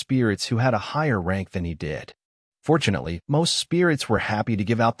 6 spirits who had a higher rank than he did. Fortunately, most spirits were happy to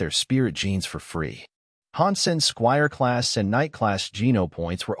give out their spirit genes for free. Hansen's Squire class and Knight class geno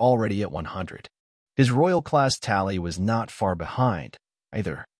points were already at 100. His Royal class tally was not far behind,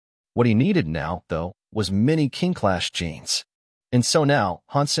 either. What he needed now, though, was many King class genes. And so now,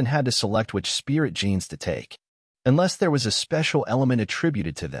 Hansen had to select which spirit genes to take. Unless there was a special element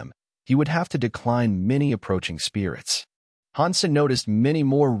attributed to them, he would have to decline many approaching spirits. Hansen noticed many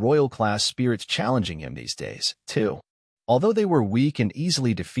more Royal class spirits challenging him these days, too. Although they were weak and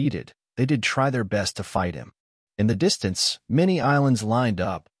easily defeated, they did try their best to fight him. In the distance, many islands lined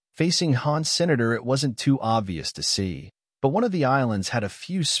up. Facing Hans Senator, it wasn't too obvious to see, but one of the islands had a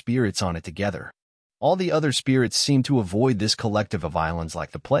few spirits on it together. All the other spirits seemed to avoid this collective of islands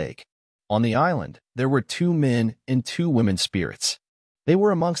like the plague. On the island, there were 2 men and 2 women spirits. They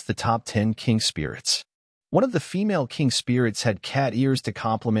were amongst the top 10 king spirits. One of the female king spirits had cat ears to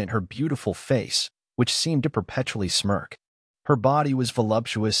complement her beautiful face, which seemed to perpetually smirk. Her body was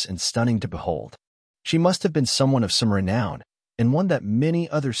voluptuous and stunning to behold. She must have been someone of some renown, and one that many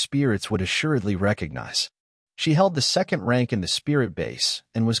other spirits would assuredly recognize. She held the 2nd rank in the spirit base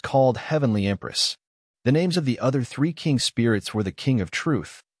and was called Heavenly Empress. The names of the other 3 king spirits were the King of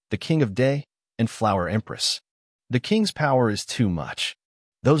Truth, the King of Day, and Flower Empress. The king's power is too much.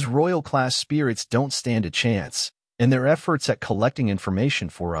 Those royal class spirits don't stand a chance, and their efforts at collecting information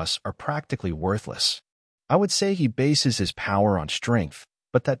for us are practically worthless. I would say he bases his power on strength,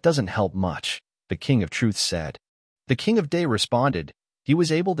 but that doesn't help much, the King of Truth said. The King of Day responded, he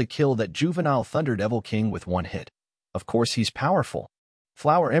was able to kill that juvenile Thunder Devil King with 1 hit. Of course he's powerful.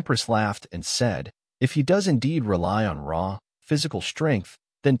 Flower Empress laughed and said, if he does indeed rely on raw, physical strength,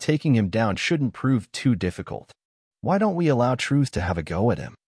 then taking him down shouldn't prove too difficult. Why don't we allow Truth to have a go at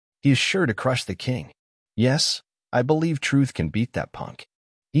him? He is sure to crush the king. Yes, I believe Truth can beat that punk.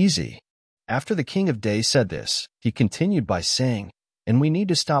 Easy. After the King of Day said this, he continued by saying, and we need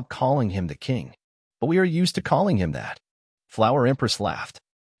to stop calling him the king. But we are used to calling him that. Flower Empress laughed.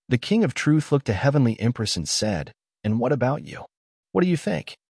 The King of Truth looked to Heavenly Empress and said, and what about you? What do you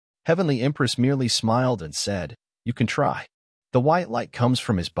think? Heavenly Empress merely smiled and said, you can try. The white light comes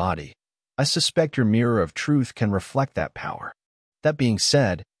from his body. I suspect your mirror of truth can reflect that power. That being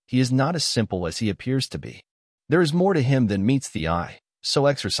said, he is not as simple as he appears to be. There is more to him than meets the eye, so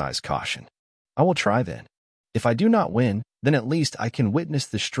exercise caution. I will try then. If I do not win, then at least I can witness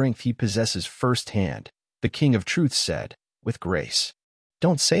the strength he possesses firsthand, the King of Truth said, with grace.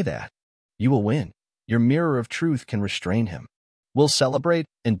 Don't say that. You will win. Your mirror of truth can restrain him. We'll celebrate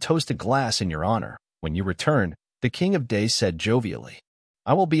and toast a glass in your honor. When you return, the King of Day said jovially.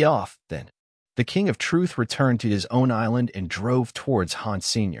 I will be off, then. The King of Truth returned to his own island and drove towards Hans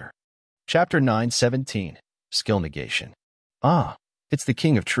Sr. Chapter 9:17. Skill Negation. Ah, it's the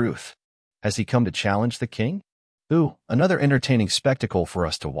King of Truth. Has he come to challenge the king? Ooh, another entertaining spectacle for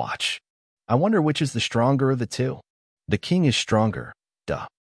us to watch. I wonder which is the stronger of the 2. The king is stronger, duh.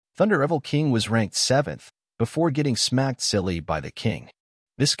 Thunder Evil King was ranked 7th, before getting smacked silly by the king.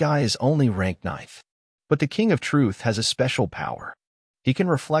 This guy is only ranked 9th. But the King of Truth has a special power. He can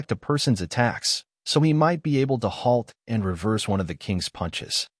reflect a person's attacks, so he might be able to halt and reverse one of the king's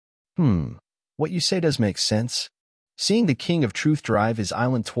punches. What you say does make sense. Seeing the King of Truth drive his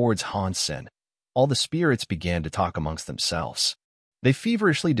island towards Hansen, all the spirits began to talk amongst themselves. They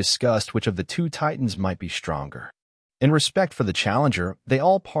feverishly discussed which of the two titans might be stronger. In respect for the challenger, they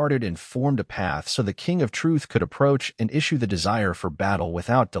all parted and formed a path so the King of Truth could approach and issue the desire for battle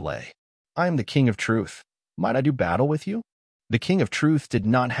without delay. "I am the King of Truth. Might I do battle with you?" The King of Truth did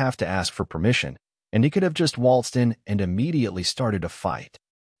not have to ask for permission, and he could have just waltzed in and immediately started a fight.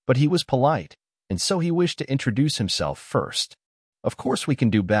 But he was polite, and so he wished to introduce himself first. "Of course we can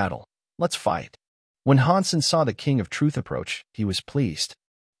do battle. Let's fight." When Hansen saw the King of Truth approach, he was pleased.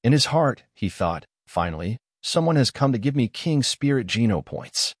 In his heart, he thought, "Finally, someone has come to give me King Spirit Geno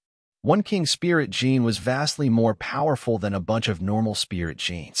points." One King Spirit Gene was vastly more powerful than a bunch of normal Spirit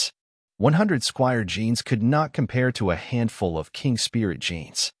Genes. 100 Squire Genes could not compare to a handful of King Spirit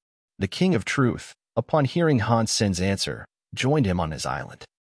Genes. The King of Truth, upon hearing Hansen's answer, joined him on his island.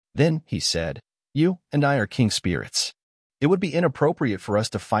 Then, he said, "You and I are King Spirits. It would be inappropriate for us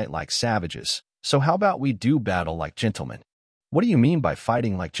to fight like savages, so how about we do battle like gentlemen?" "What do you mean by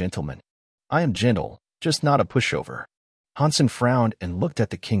fighting like gentlemen?" "I am gentle, just not a pushover." Hansen frowned and looked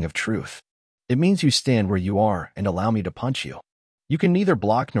at the King of Truth. "It means you stand where you are and allow me to punch you. You can neither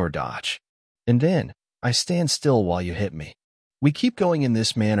block nor dodge. And then, I stand still while you hit me. We keep going in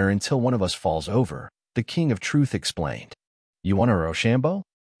this manner until one of us falls over," the King of Truth explained. "You want a Rochambeau?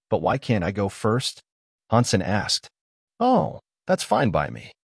 But why can't I go first?" Hansen asked. "Oh, that's fine by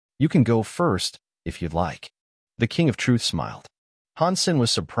me. You can go first, if you'd like." The King of Truth smiled. Hansen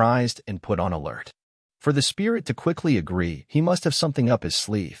was surprised and put on alert. For the spirit to quickly agree, he must have something up his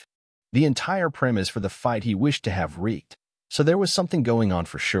sleeve. The entire premise for the fight he wished to have wreaked, so there was something going on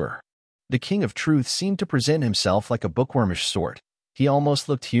for sure. The King of Truth seemed to present himself like a bookwormish sort. He almost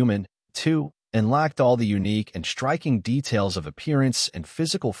looked human, too, and lacked all the unique and striking details of appearance and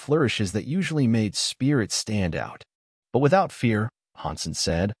physical flourishes that usually made spirits stand out. "But without fear," Hansen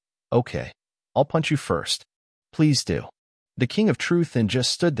said. "Okay, I'll punch you first." "Please do." The King of Truth then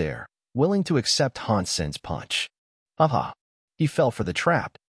just stood there, willing to accept Hansen's punch. Haha, he fell for the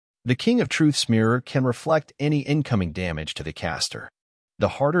trap. The King of Truth's mirror can reflect any incoming damage to the caster.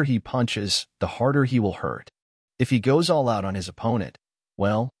 The harder he punches, the harder he will hurt. If he goes all out on his opponent,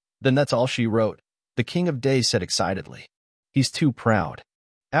 well, then that's all she wrote, the King of Day said excitedly. He's too proud.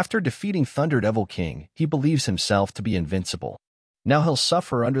 After defeating Thunder Devil King, he believes himself to be invincible. Now he'll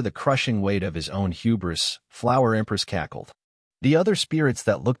suffer under the crushing weight of his own hubris, Flower Empress cackled. The other spirits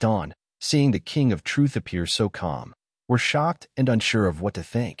that looked on, seeing the King of Truth appear so calm, were shocked and unsure of what to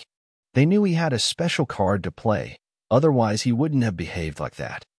think. They knew he had a special card to play, otherwise he wouldn't have behaved like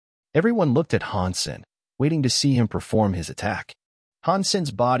that. Everyone looked at Hansen, waiting to see him perform his attack. Hansen's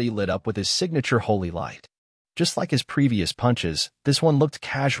body lit up with his signature holy light. Just like his previous punches, this one looked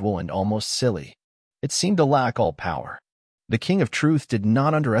casual and almost silly. It seemed to lack all power. The King of Truth did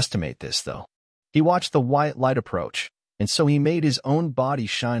not underestimate this, though. He watched the white light approach, and so he made his own body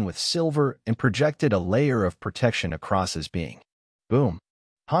shine with silver and projected a layer of protection across his being. Boom.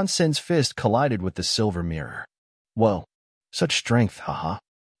 Hansen's fist collided with the silver mirror. Whoa, such strength, haha.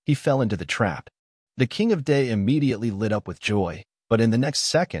 He fell into the trap. The King of Day immediately lit up with joy, but in the next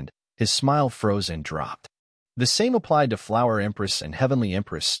second, his smile froze and dropped. The same applied to Flower Empress and Heavenly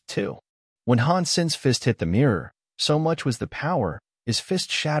Empress, too. When Hansen's fist hit the mirror, so much was the power, his fist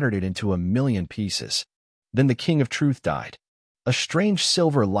shattered it into a million pieces. Then the King of Truth died. A strange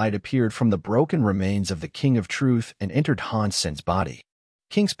silver light appeared from the broken remains of the King of Truth and entered Hansen's body.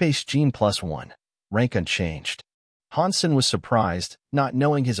 King Space Gene +1. Rank unchanged. Hansen was surprised, not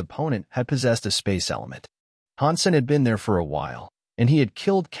knowing his opponent had possessed a space element. Hansen had been there for a while, and he had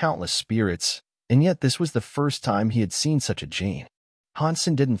killed countless spirits, and yet this was the first time he had seen such a gene.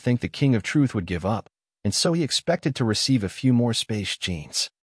 Hansen didn't think the King of Truth would give up, and so he expected to receive a few more space genes.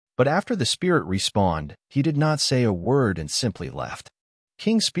 But after the spirit respawned, he did not say a word and simply left.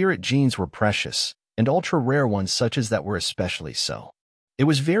 King Spirit genes were precious, and ultra-rare ones such as that were especially so. It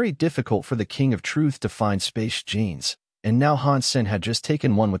was very difficult for the King of Truth to find space genes, and now Hansen had just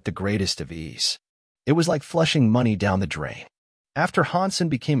taken one with the greatest of ease. It was like flushing money down the drain. After Hansen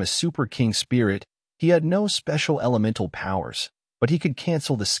became a Super King Spirit, he had no special elemental powers, but he could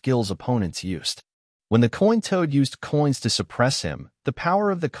cancel the skills opponents used. When the coin toad used coins to suppress him, the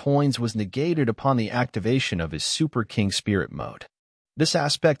power of the coins was negated upon the activation of his Super King Spirit mode. This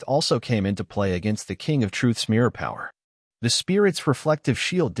aspect also came into play against the King of Truth's mirror power. The spirit's reflective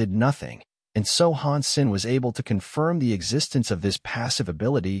shield did nothing, and so Hansen was able to confirm the existence of this passive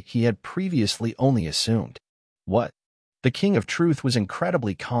ability he had previously only assumed. What? The King of Truth was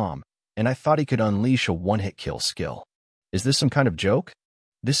incredibly calm, and I thought he could unleash a one-hit kill skill. Is this some kind of joke?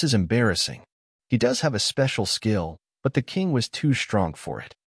 This is embarrassing. He does have a special skill, but the king was too strong for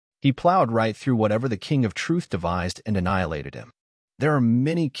it. He plowed right through whatever the king of truth devised and annihilated him. There are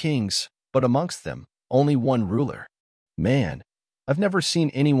many kings, but amongst them, only one ruler. Man, I've never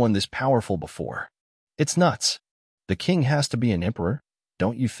seen anyone this powerful before. It's nuts. The king has to be an emperor,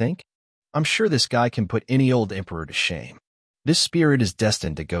 don't you think? I'm sure this guy can put any old emperor to shame. This spirit is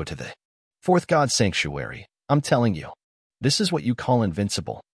destined to go to the fourth god sanctuary, I'm telling you. This is what you call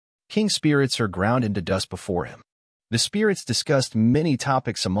invincible. King spirits are ground into dust before him. The spirits discussed many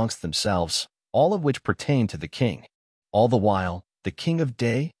topics amongst themselves, all of which pertain to the king. All the while, the king of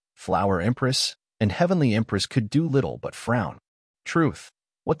day, flower empress, and heavenly empress could do little but frown. Truth,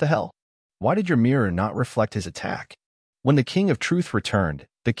 what the hell? Why did your mirror not reflect his attack? When the king of truth returned,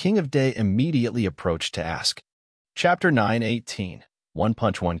 the king of day immediately approached to ask. Chapter 9:18. One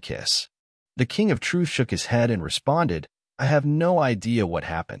Punch, One Kiss. The king of truth shook his head and responded, I have no idea what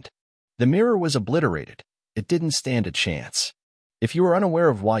happened. The mirror was obliterated. It didn't stand a chance. If you are unaware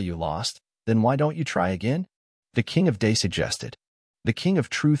of why you lost, then why don't you try again? The king of day suggested. The king of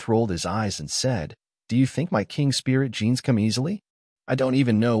truth rolled his eyes and said, Do you think my king spirit genes come easily? I don't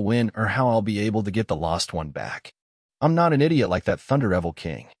even know when or how I'll be able to get the lost one back. I'm not an idiot like that Thunder Evil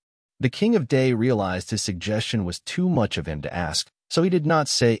king. The king of day realized his suggestion was too much of him to ask, so he did not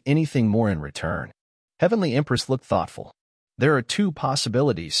say anything more in return. Heavenly Empress looked thoughtful. There are two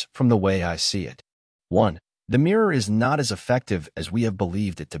possibilities from the way I see it. 1. The mirror is not as effective as we have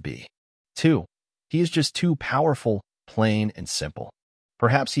believed it to be. 2. He is just too powerful, plain and simple.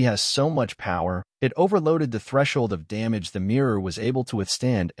 Perhaps he has so much power, it overloaded the threshold of damage the mirror was able to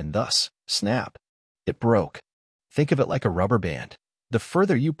withstand and thus, snap. It broke. Think of it like a rubber band. The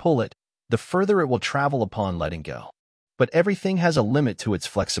further you pull it, the further it will travel upon letting go. But everything has a limit to its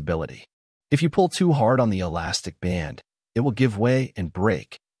flexibility. If you pull too hard on the elastic band, it will give way and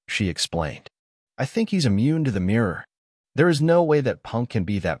break, she explained. I think he's immune to the mirror. There is no way that punk can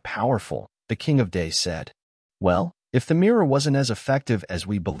be that powerful, the king of day said. Well, if the mirror wasn't as effective as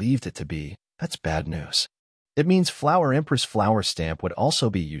we believed it to be, that's bad news. It means Flower Empress Flower Stamp would also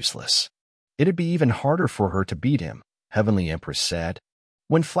be useless. It'd be even harder for her to beat him, Heavenly Empress said.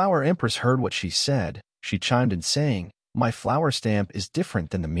 When Flower Empress heard what she said, she chimed in saying, My flower stamp is different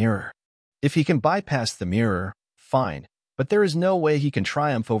than the mirror. If he can bypass the mirror, fine, but there is no way he can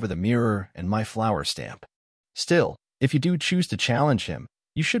triumph over the mirror and my flower stamp. Still, if you do choose to challenge him,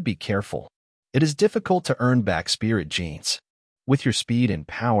 you should be careful. It is difficult to earn back spirit genes. With your speed and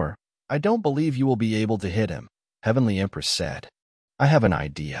power, I don't believe you will be able to hit him, Heavenly Empress said. I have an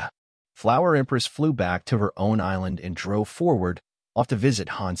idea. Flower Empress flew back to her own island and drove forward, off to visit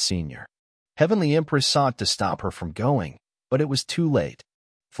Han Sr. Heavenly Empress sought to stop her from going, but it was too late.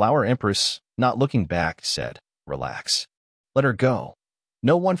 Flower Empress, not looking back, said, Relax. Let her go.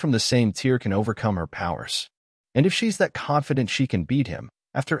 No one from the same tier can overcome her powers. And if she's that confident she can beat him,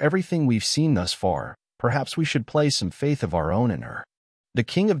 after everything we've seen thus far, perhaps we should place some faith of our own in her. The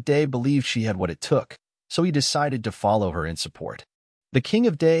King of Day believed she had what it took, so he decided to follow her in support. The King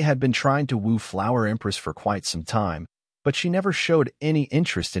of Day had been trying to woo Flower Empress for quite some time, but she never showed any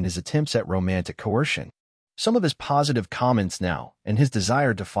interest in his attempts at romantic coercion. Some of his positive comments now, and his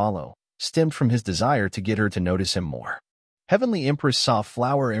desire to follow, stemmed from his desire to get her to notice him more. Heavenly Empress saw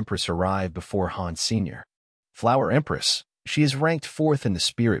Flower Empress arrive before Han Sr. Flower Empress, she is ranked 4th in the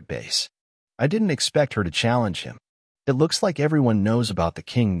spirit base. I didn't expect her to challenge him. It looks like everyone knows about the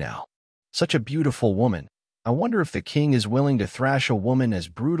king now. Such a beautiful woman. I wonder if the king is willing to thrash a woman as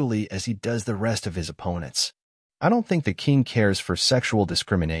brutally as he does the rest of his opponents. I don't think the king cares for sexual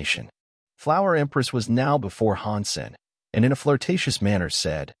discrimination. Flower Empress was now before Hansen, and in a flirtatious manner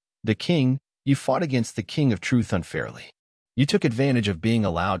said, The king, you fought against the king of truth unfairly. You took advantage of being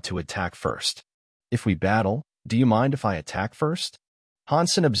allowed to attack first. If we battle, do you mind if I attack first?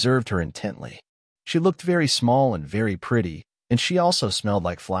 Hansen observed her intently. She looked very small and very pretty, and she also smelled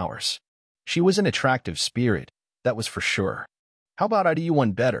like flowers. She was an attractive spirit, that was for sure. How about I do you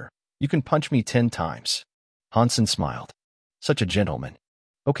one better? You can punch me 10 times. Hansen smiled. Such a gentleman.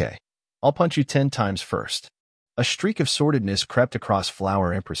 Okay, I'll punch you 10 times first. A streak of sordidness crept across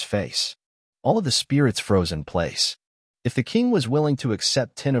Flower Empress' face. All of the spirits froze in place. If the king was willing to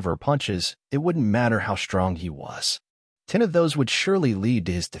accept 10 of her punches, it wouldn't matter how strong he was. 10 of those would surely lead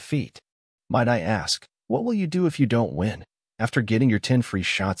to his defeat. Might I ask, what will you do if you don't win, after getting your 10 free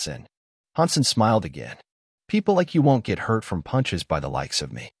shots in? Hansen smiled again. People like you won't get hurt from punches by the likes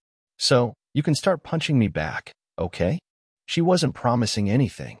of me. So, you can start punching me back, okay? She wasn't promising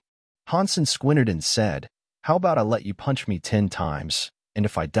anything. Hansen squinted and said, How about I let you punch me 10 times, and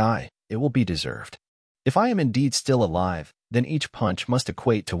if I die, it will be deserved. If I am indeed still alive, then each punch must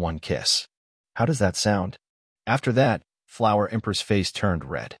equate to 1 kiss. How does that sound? After that, Flower Empress' face turned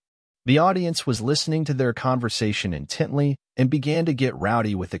red. The audience was listening to their conversation intently and began to get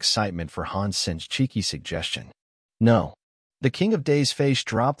rowdy with excitement for Han Sen's cheeky suggestion. No. The King of Day's face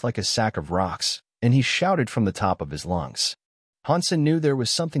dropped like a sack of rocks, and he shouted from the top of his lungs. Han Sen knew there was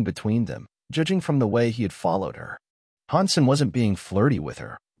something between them, judging from the way he had followed her. Han Sen wasn't being flirty with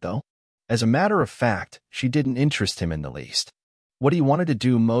her, though. As a matter of fact, she didn't interest him in the least. What he wanted to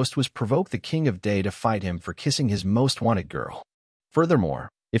do most was provoke the King of Day to fight him for kissing his most wanted girl. Furthermore,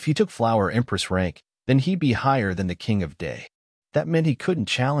 if he took Flower Empress rank, then he'd be higher than the King of Day. That meant he couldn't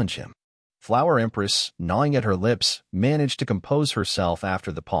challenge him. Flower Empress, gnawing at her lips, managed to compose herself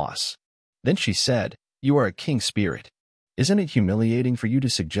after the pause. Then she said, "You are a king spirit. Isn't it humiliating for you to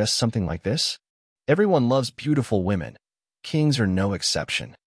suggest something like this? Everyone loves beautiful women. Kings are no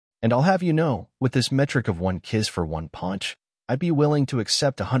exception. And I'll have you know, with this metric of 1 kiss for 1 punch, I'd be willing to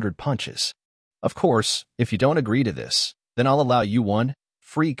accept 100 punches. Of course, if you don't agree to this, then I'll allow you 1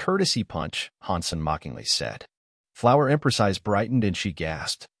 free courtesy punch," Han Sen mockingly said. Flower Empress' eyes brightened and she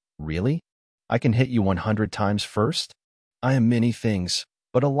gasped. "Really? I can hit you 100 times first? I am many things,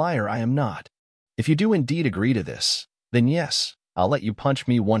 but a liar I am not. If you do indeed agree to this, then yes, I'll let you punch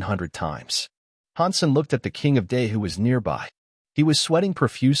me 100 times. Han Sen looked at the King of Day who was nearby. He was sweating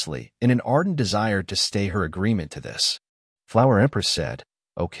profusely in an ardent desire to stay her agreement to this. Flower Empress said,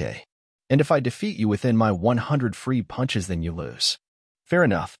 "Okay. And if I defeat you within my 100 free punches, then you lose." "Fair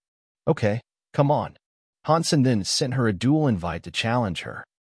enough. Okay, come on." Han Sen then sent her a duel invite to challenge her.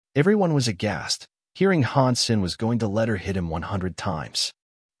 Everyone was aghast, hearing Han Sen was going to let her hit him 100 times.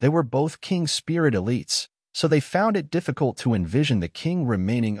 They were both king spirit elites, so they found it difficult to envision the king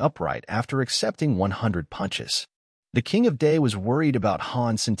remaining upright after accepting 100 punches. The King of Day was worried about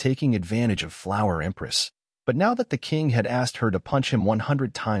Han Sen taking advantage of Flower Empress, but now that the king had asked her to punch him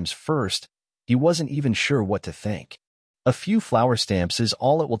 100 times first, he wasn't even sure what to think. A few flower stamps is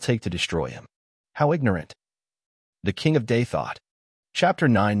all it will take to destroy him. How ignorant. The King of Day thought. Chapter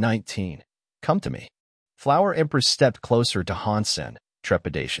 9:19. Come to me. Flower Empress stepped closer to Han Sen,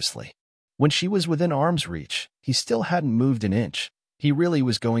 trepidatiously. When she was within arm's reach, he still hadn't moved an inch. He really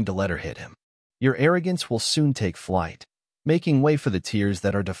was going to let her hit him. Your arrogance will soon take flight, making way for the tears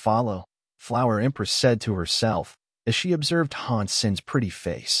that are to follow, Flower Empress said to herself as she observed Han Sen's pretty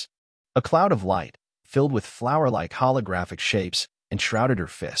face. A cloud of light, filled with flower-like holographic shapes, enshrouded her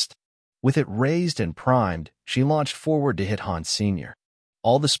fist. With it raised and primed, she launched forward to hit Han Sr.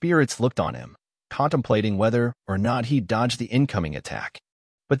 All the spirits looked on him, contemplating whether or not he dodged the incoming attack.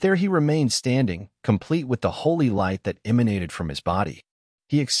 But there he remained standing, complete with the holy light that emanated from his body.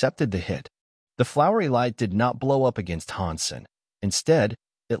 He accepted the hit. The flowery light did not blow up against Han Sen. Instead,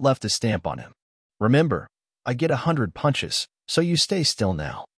 it left a stamp on him. "Remember, I get 100 punches, so you stay still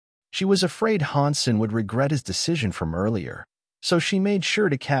now." She was afraid Han Sen would regret his decision from earlier, so she made sure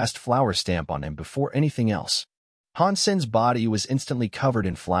to cast flower stamp on him before anything else. Han Sen's body was instantly covered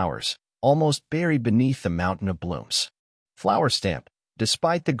in flowers, almost buried beneath the mountain of blooms. Flower stamp,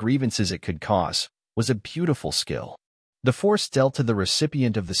 despite the grievances it could cause, was a beautiful skill. The force dealt to the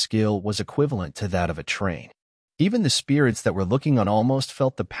recipient of the skill was equivalent to that of a train. Even the spirits that were looking on almost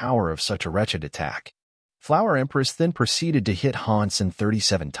felt the power of such a wretched attack. Flower Empress then proceeded to hit Han Sen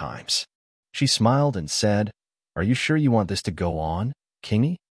 37 times. She smiled and said, "Are you sure you want this to go on,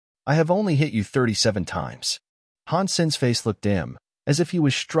 Kingy? I have only hit you 37 times. Han Sen's face looked dim, as if he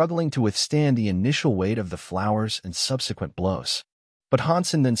was struggling to withstand the initial weight of the flowers and subsequent blows. But Han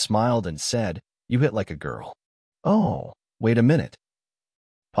Sen then smiled and said, "You hit like a girl." "Oh, wait a minute."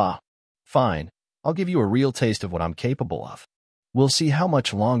 "Pa. Fine, I'll give you a real taste of what I'm capable of. We'll see how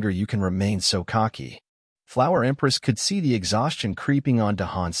much longer you can remain so cocky." Flower Empress could see the exhaustion creeping onto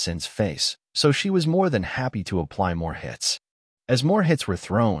Han Sen's face, so she was more than happy to apply more hits. As more hits were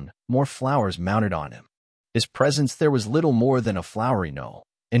thrown, more flowers mounted on him. His presence there was little more than a flowery knoll,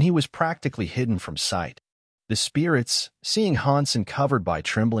 and he was practically hidden from sight. The spirits, seeing Han Sen covered by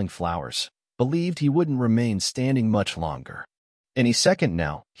trembling flowers, believed he wouldn't remain standing much longer. Any second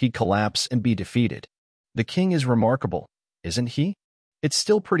now, he'd collapse and be defeated. The king is remarkable, isn't he? It's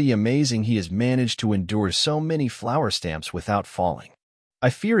still pretty amazing he has managed to endure so many flower stamps without falling. I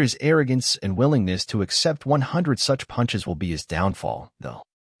fear his arrogance and willingness to accept 100 such punches will be his downfall, though.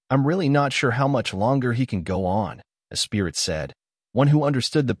 I'm really not sure how much longer he can go on, a spirit said, one who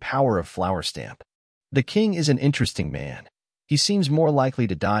understood the power of flower stamp. The king is an interesting man. He seems more likely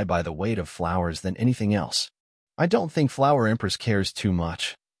to die by the weight of flowers than anything else. I don't think Flower Empress cares too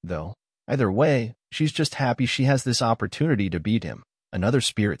much, though. Either way, she's just happy she has this opportunity to beat him, another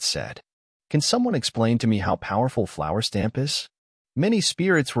spirit said. Can someone explain to me how powerful flower stamp is? Many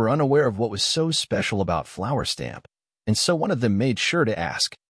spirits were unaware of what was so special about Flower Stamp, and so one of them made sure to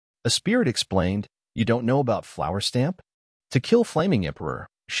ask. A spirit explained, "You don't know about Flower Stamp? To kill Flaming Emperor,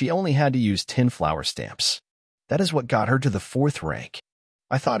 she only had to use 10 flower stamps. That is what got her to the 4th rank.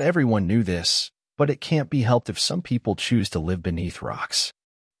 I thought everyone knew this, but it can't be helped if some people choose to live beneath rocks."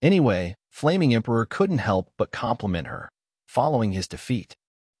 Anyway, Flaming Emperor couldn't help but compliment her, following his defeat.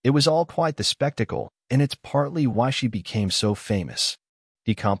 It was all quite the spectacle, and it's partly why she became so famous.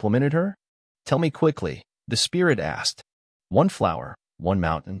 He complimented her? "Tell me quickly," the spirit asked. "1 flower, 1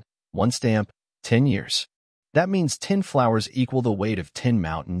 mountain, 1 stamp, 10 years. That means 10 flowers equal the weight of 10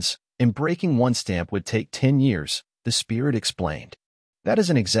 mountains, and breaking 1 stamp would take 10 years, the spirit explained. That is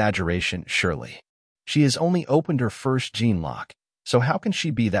an exaggeration, surely. She has only opened her first gene lock, so how can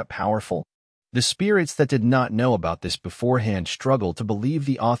she be that powerful? The spirits that did not know about this beforehand struggled to believe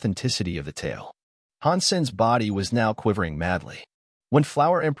the authenticity of the tale. Hansen's body was now quivering madly. When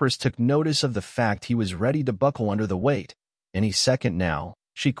Flower Empress took notice of the fact he was ready to buckle under the weight, any second now,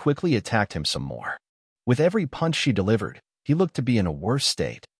 she quickly attacked him some more. With every punch she delivered, he looked to be in a worse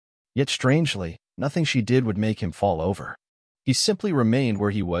state. Yet strangely, nothing she did would make him fall over. He simply remained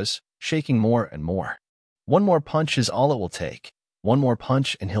where he was, shaking more and more. "1 more punch is all it will take. 1 more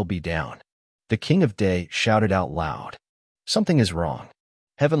punch and he'll be down." The King of Day shouted out loud. Something is wrong.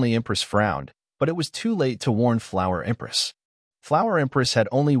 Heavenly Empress frowned, but it was too late to warn Flower Empress. Flower Empress had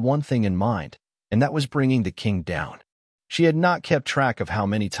only one thing in mind, and that was bringing the king down. She had not kept track of how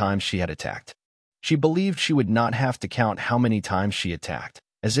many times she had attacked. She believed she would not have to count how many times she attacked,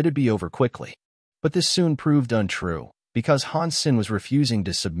 as it'd be over quickly. But this soon proved untrue, because Hansen was refusing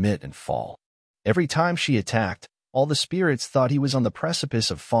to submit and fall. Every time she attacked, all the spirits thought he was on the precipice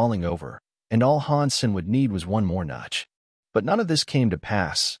of falling over, and all Hansen would need was 1 more nudge. But none of this came to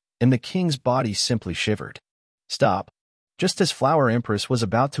pass, and the king's body simply shivered. "Stop!" Just as Flower Empress was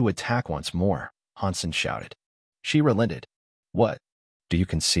about to attack once more, Hansen shouted. She relented. "What? Do you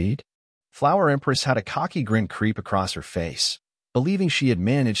concede?" Flower Empress had a cocky grin creep across her face, believing she had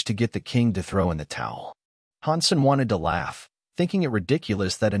managed to get the king to throw in the towel. Hansen wanted to laugh, thinking it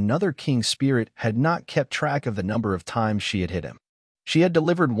ridiculous that another king spirit had not kept track of the number of times she had hit him. She had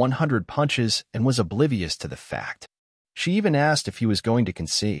delivered 100 punches and was oblivious to the fact. She even asked if he was going to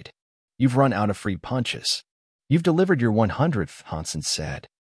concede. "You've run out of free punches." "You've delivered your 100th, Hansen said.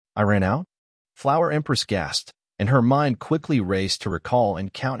 "I ran out?" Flower Empress gasped, and her mind quickly raced to recall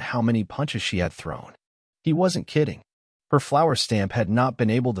and count how many punches she had thrown. He wasn't kidding. Her flower stamp had not been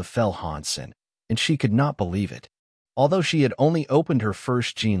able to fell Hansen, and she could not believe it. Although she had only opened her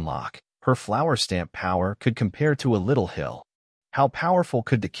first gene lock, her flower stamp power could compare to a little hill. How powerful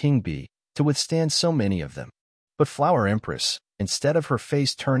could the king be to withstand so many of them? But Flower Empress, instead of her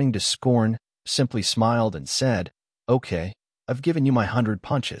face turning to scorn, simply smiled and said, "Okay, I've given you my 100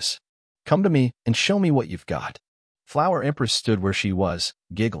 punches. Come to me and show me what you've got." Flower Empress stood where she was,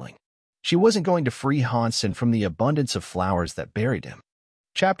 giggling. She wasn't going to free Hansen from the abundance of flowers that buried him.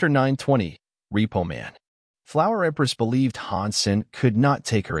 Chapter 920, Repo Man. Flower Empress believed Hansen could not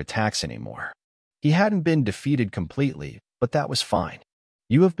take her attacks anymore. He hadn't been defeated completely, but that was fine.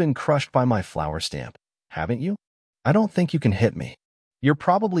 "You have been crushed by my flower stamp, haven't you? I don't think you can hit me. You're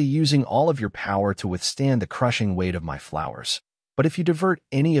probably using all of your power to withstand the crushing weight of my flowers, but if you divert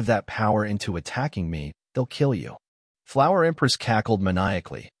any of that power into attacking me, they'll kill you." Flower Empress cackled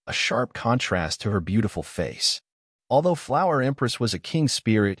maniacally, a sharp contrast to her beautiful face. Although Flower Empress was a king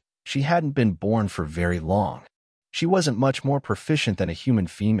spirit, she hadn't been born for very long. She wasn't much more proficient than a human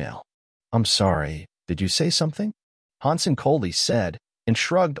female. "I'm sorry, did you say something?" Hansen coldly said, and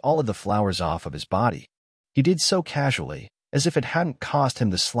shrugged all of the flowers off of his body. He did so casually, as if it hadn't cost him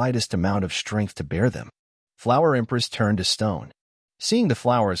the slightest amount of strength to bear them. Flower Empress turned to stone. Seeing the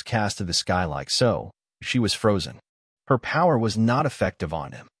flowers cast to the sky like so, she was frozen. Her power was not effective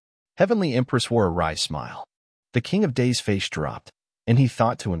on him. Heavenly Empress wore a wry smile. The King of Day's face dropped, and he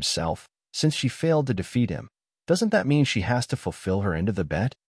thought to himself, since she failed to defeat him, doesn't that mean she has to fulfill her end of the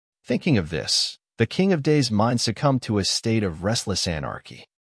bet? Thinking of this, the King of Day's mind succumbed to a state of restless anarchy.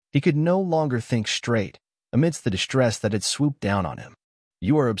 He could no longer think straight, amidst the distress that had swooped down on him.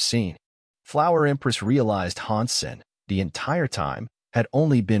 "You are obscene." Flower Empress realized Hansen, the entire time, had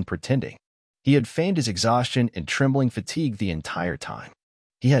only been pretending. He had feigned his exhaustion and trembling fatigue the entire time.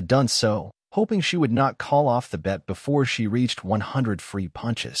 He had done so, hoping she would not call off the bet before she reached 100 free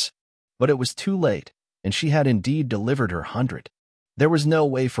punches. But it was too late, and she had indeed delivered her 100. There was no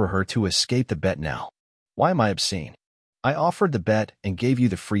way for her to escape the bet now. "Why am I obscene? I offered the bet and gave you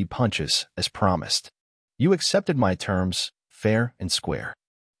the free punches, as promised. You accepted my terms, fair and square."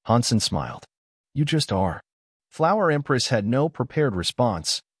 Hansen smiled. "You just are." Flower Empress had no prepared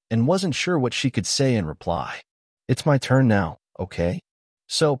response and wasn't sure what she could say in reply. It's my turn now, okay?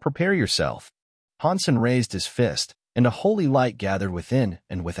 So prepare yourself. Hansen raised his fist, and a holy light gathered within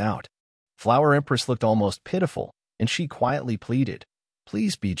and without. Flower Empress looked almost pitiful, and she quietly pleaded,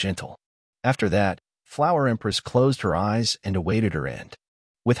 "Please be gentle." After that, Flower Empress closed her eyes and awaited her end.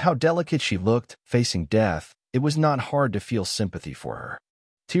 With how delicate she looked, facing death, it was not hard to feel sympathy for her.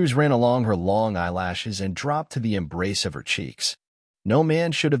 Tears ran along her long eyelashes and dropped to the embrace of her cheeks. No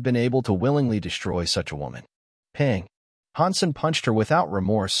man should have been able to willingly destroy such a woman. Pang! Hansen punched her without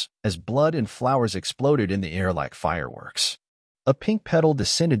remorse as blood and flowers exploded in the air like fireworks. A pink petal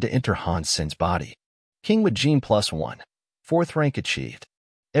descended to enter Hansen's body. King with Gene +1. 4th rank achieved.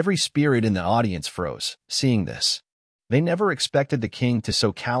 Every spirit in the audience froze, seeing this. They never expected the king to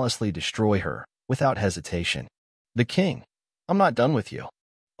so callously destroy her, without hesitation. The king, "I'm not done with you.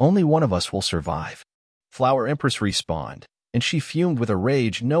 Only one of us will survive." Flower Empress respawned, and she fumed with a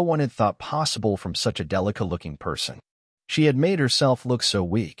rage no one had thought possible from such a delicate-looking person. She had made herself look so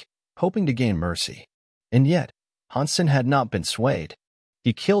weak, hoping to gain mercy. And yet, Hansen had not been swayed.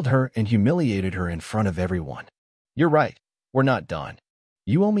 He killed her and humiliated her in front of everyone. "You're right, we're not done.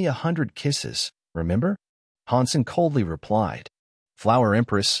 You owe me 100 kisses, remember?" Hansen coldly replied. Flower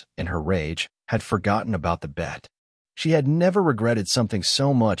Empress, in her rage, had forgotten about the bet. She had never regretted something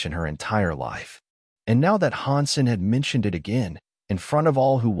so much in her entire life. And now that Hansen had mentioned it again, in front of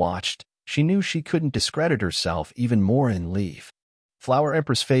all who watched, she knew she couldn't discredit herself even more and leave. Flower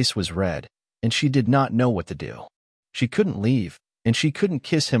Empress' face was red, and she did not know what to do. She couldn't leave, and she couldn't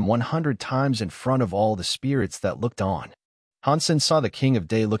kiss him 100 times in front of all the spirits that looked on. Hansen saw the King of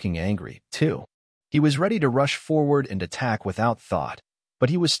Day looking angry, too. He was ready to rush forward and attack without thought, but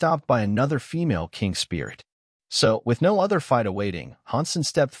he was stopped by another female king spirit. So, with no other fight awaiting, Hansen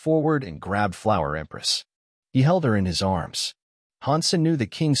stepped forward and grabbed Flower Empress. He held her in his arms. Hansen knew the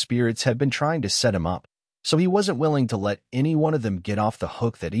king spirits had been trying to set him up, so he wasn't willing to let any one of them get off the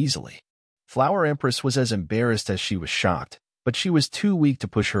hook that easily. Flower Empress was as embarrassed as she was shocked, but she was too weak to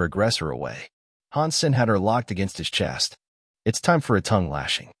push her aggressor away. Hansen had her locked against his chest. "It's time for a tongue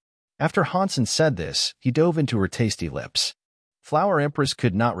lashing." After Hansen said this, he dove into her tasty lips. Flower Empress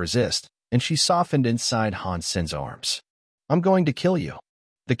could not resist, and she softened inside Hansen's arms. "I'm going to kill you."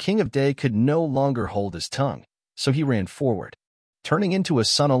 The King of Day could no longer hold his tongue, so he ran forward. Turning into a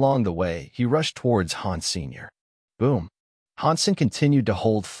sun along the way, he rushed towards Hans Sr. Boom! Hansen continued to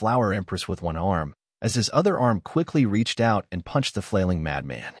hold Flower Empress with one arm, as his other arm quickly reached out and punched the flailing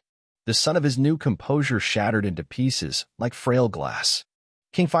madman. The sun of his new composure shattered into pieces like frail glass.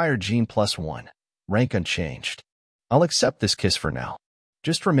 Kingfire Gene +1. Rank unchanged. "I'll accept this kiss for now.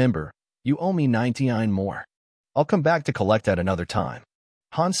 Just remember, you owe me 99 more. I'll come back to collect at another time."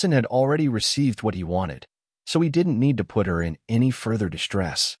 Hansen had already received what he wanted, so he didn't need to put her in any further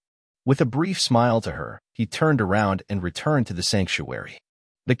distress. With a brief smile to her, he turned around and returned to the sanctuary.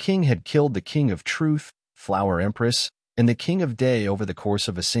 The king had killed the King of Truth, Flower Empress, and the King of Day over the course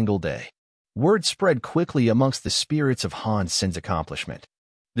of a single day. Word spread quickly amongst the spirits of Hansen's accomplishment.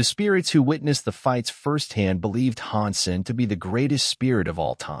 The spirits who witnessed the fights firsthand believed Hansen to be the greatest spirit of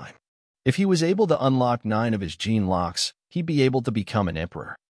all time. If he was able to unlock 9 of his gene locks, he'd be able to become an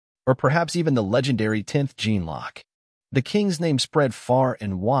emperor. Or perhaps even the legendary 10th gene lock. The king's name spread far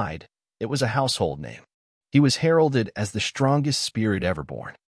and wide. It was a household name. He was heralded as the strongest spirit ever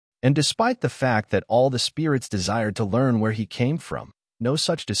born. And despite the fact that all the spirits desired to learn where he came from, no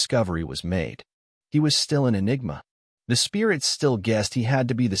such discovery was made. He was still an enigma. The spirits still guessed he had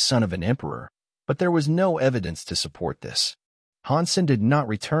to be the son of an emperor, but there was no evidence to support this. Hansen did not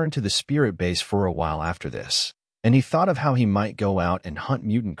return to the spirit base for a while after this, and he thought of how he might go out and hunt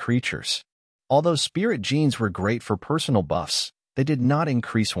mutant creatures. Although spirit genes were great for personal buffs, they did not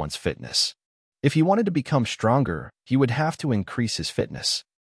increase one's fitness. If he wanted to become stronger, he would have to increase his fitness.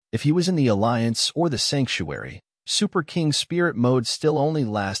 If he was in the Alliance or the Sanctuary, Super King Spirit mode still only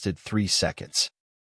lasted 3 seconds.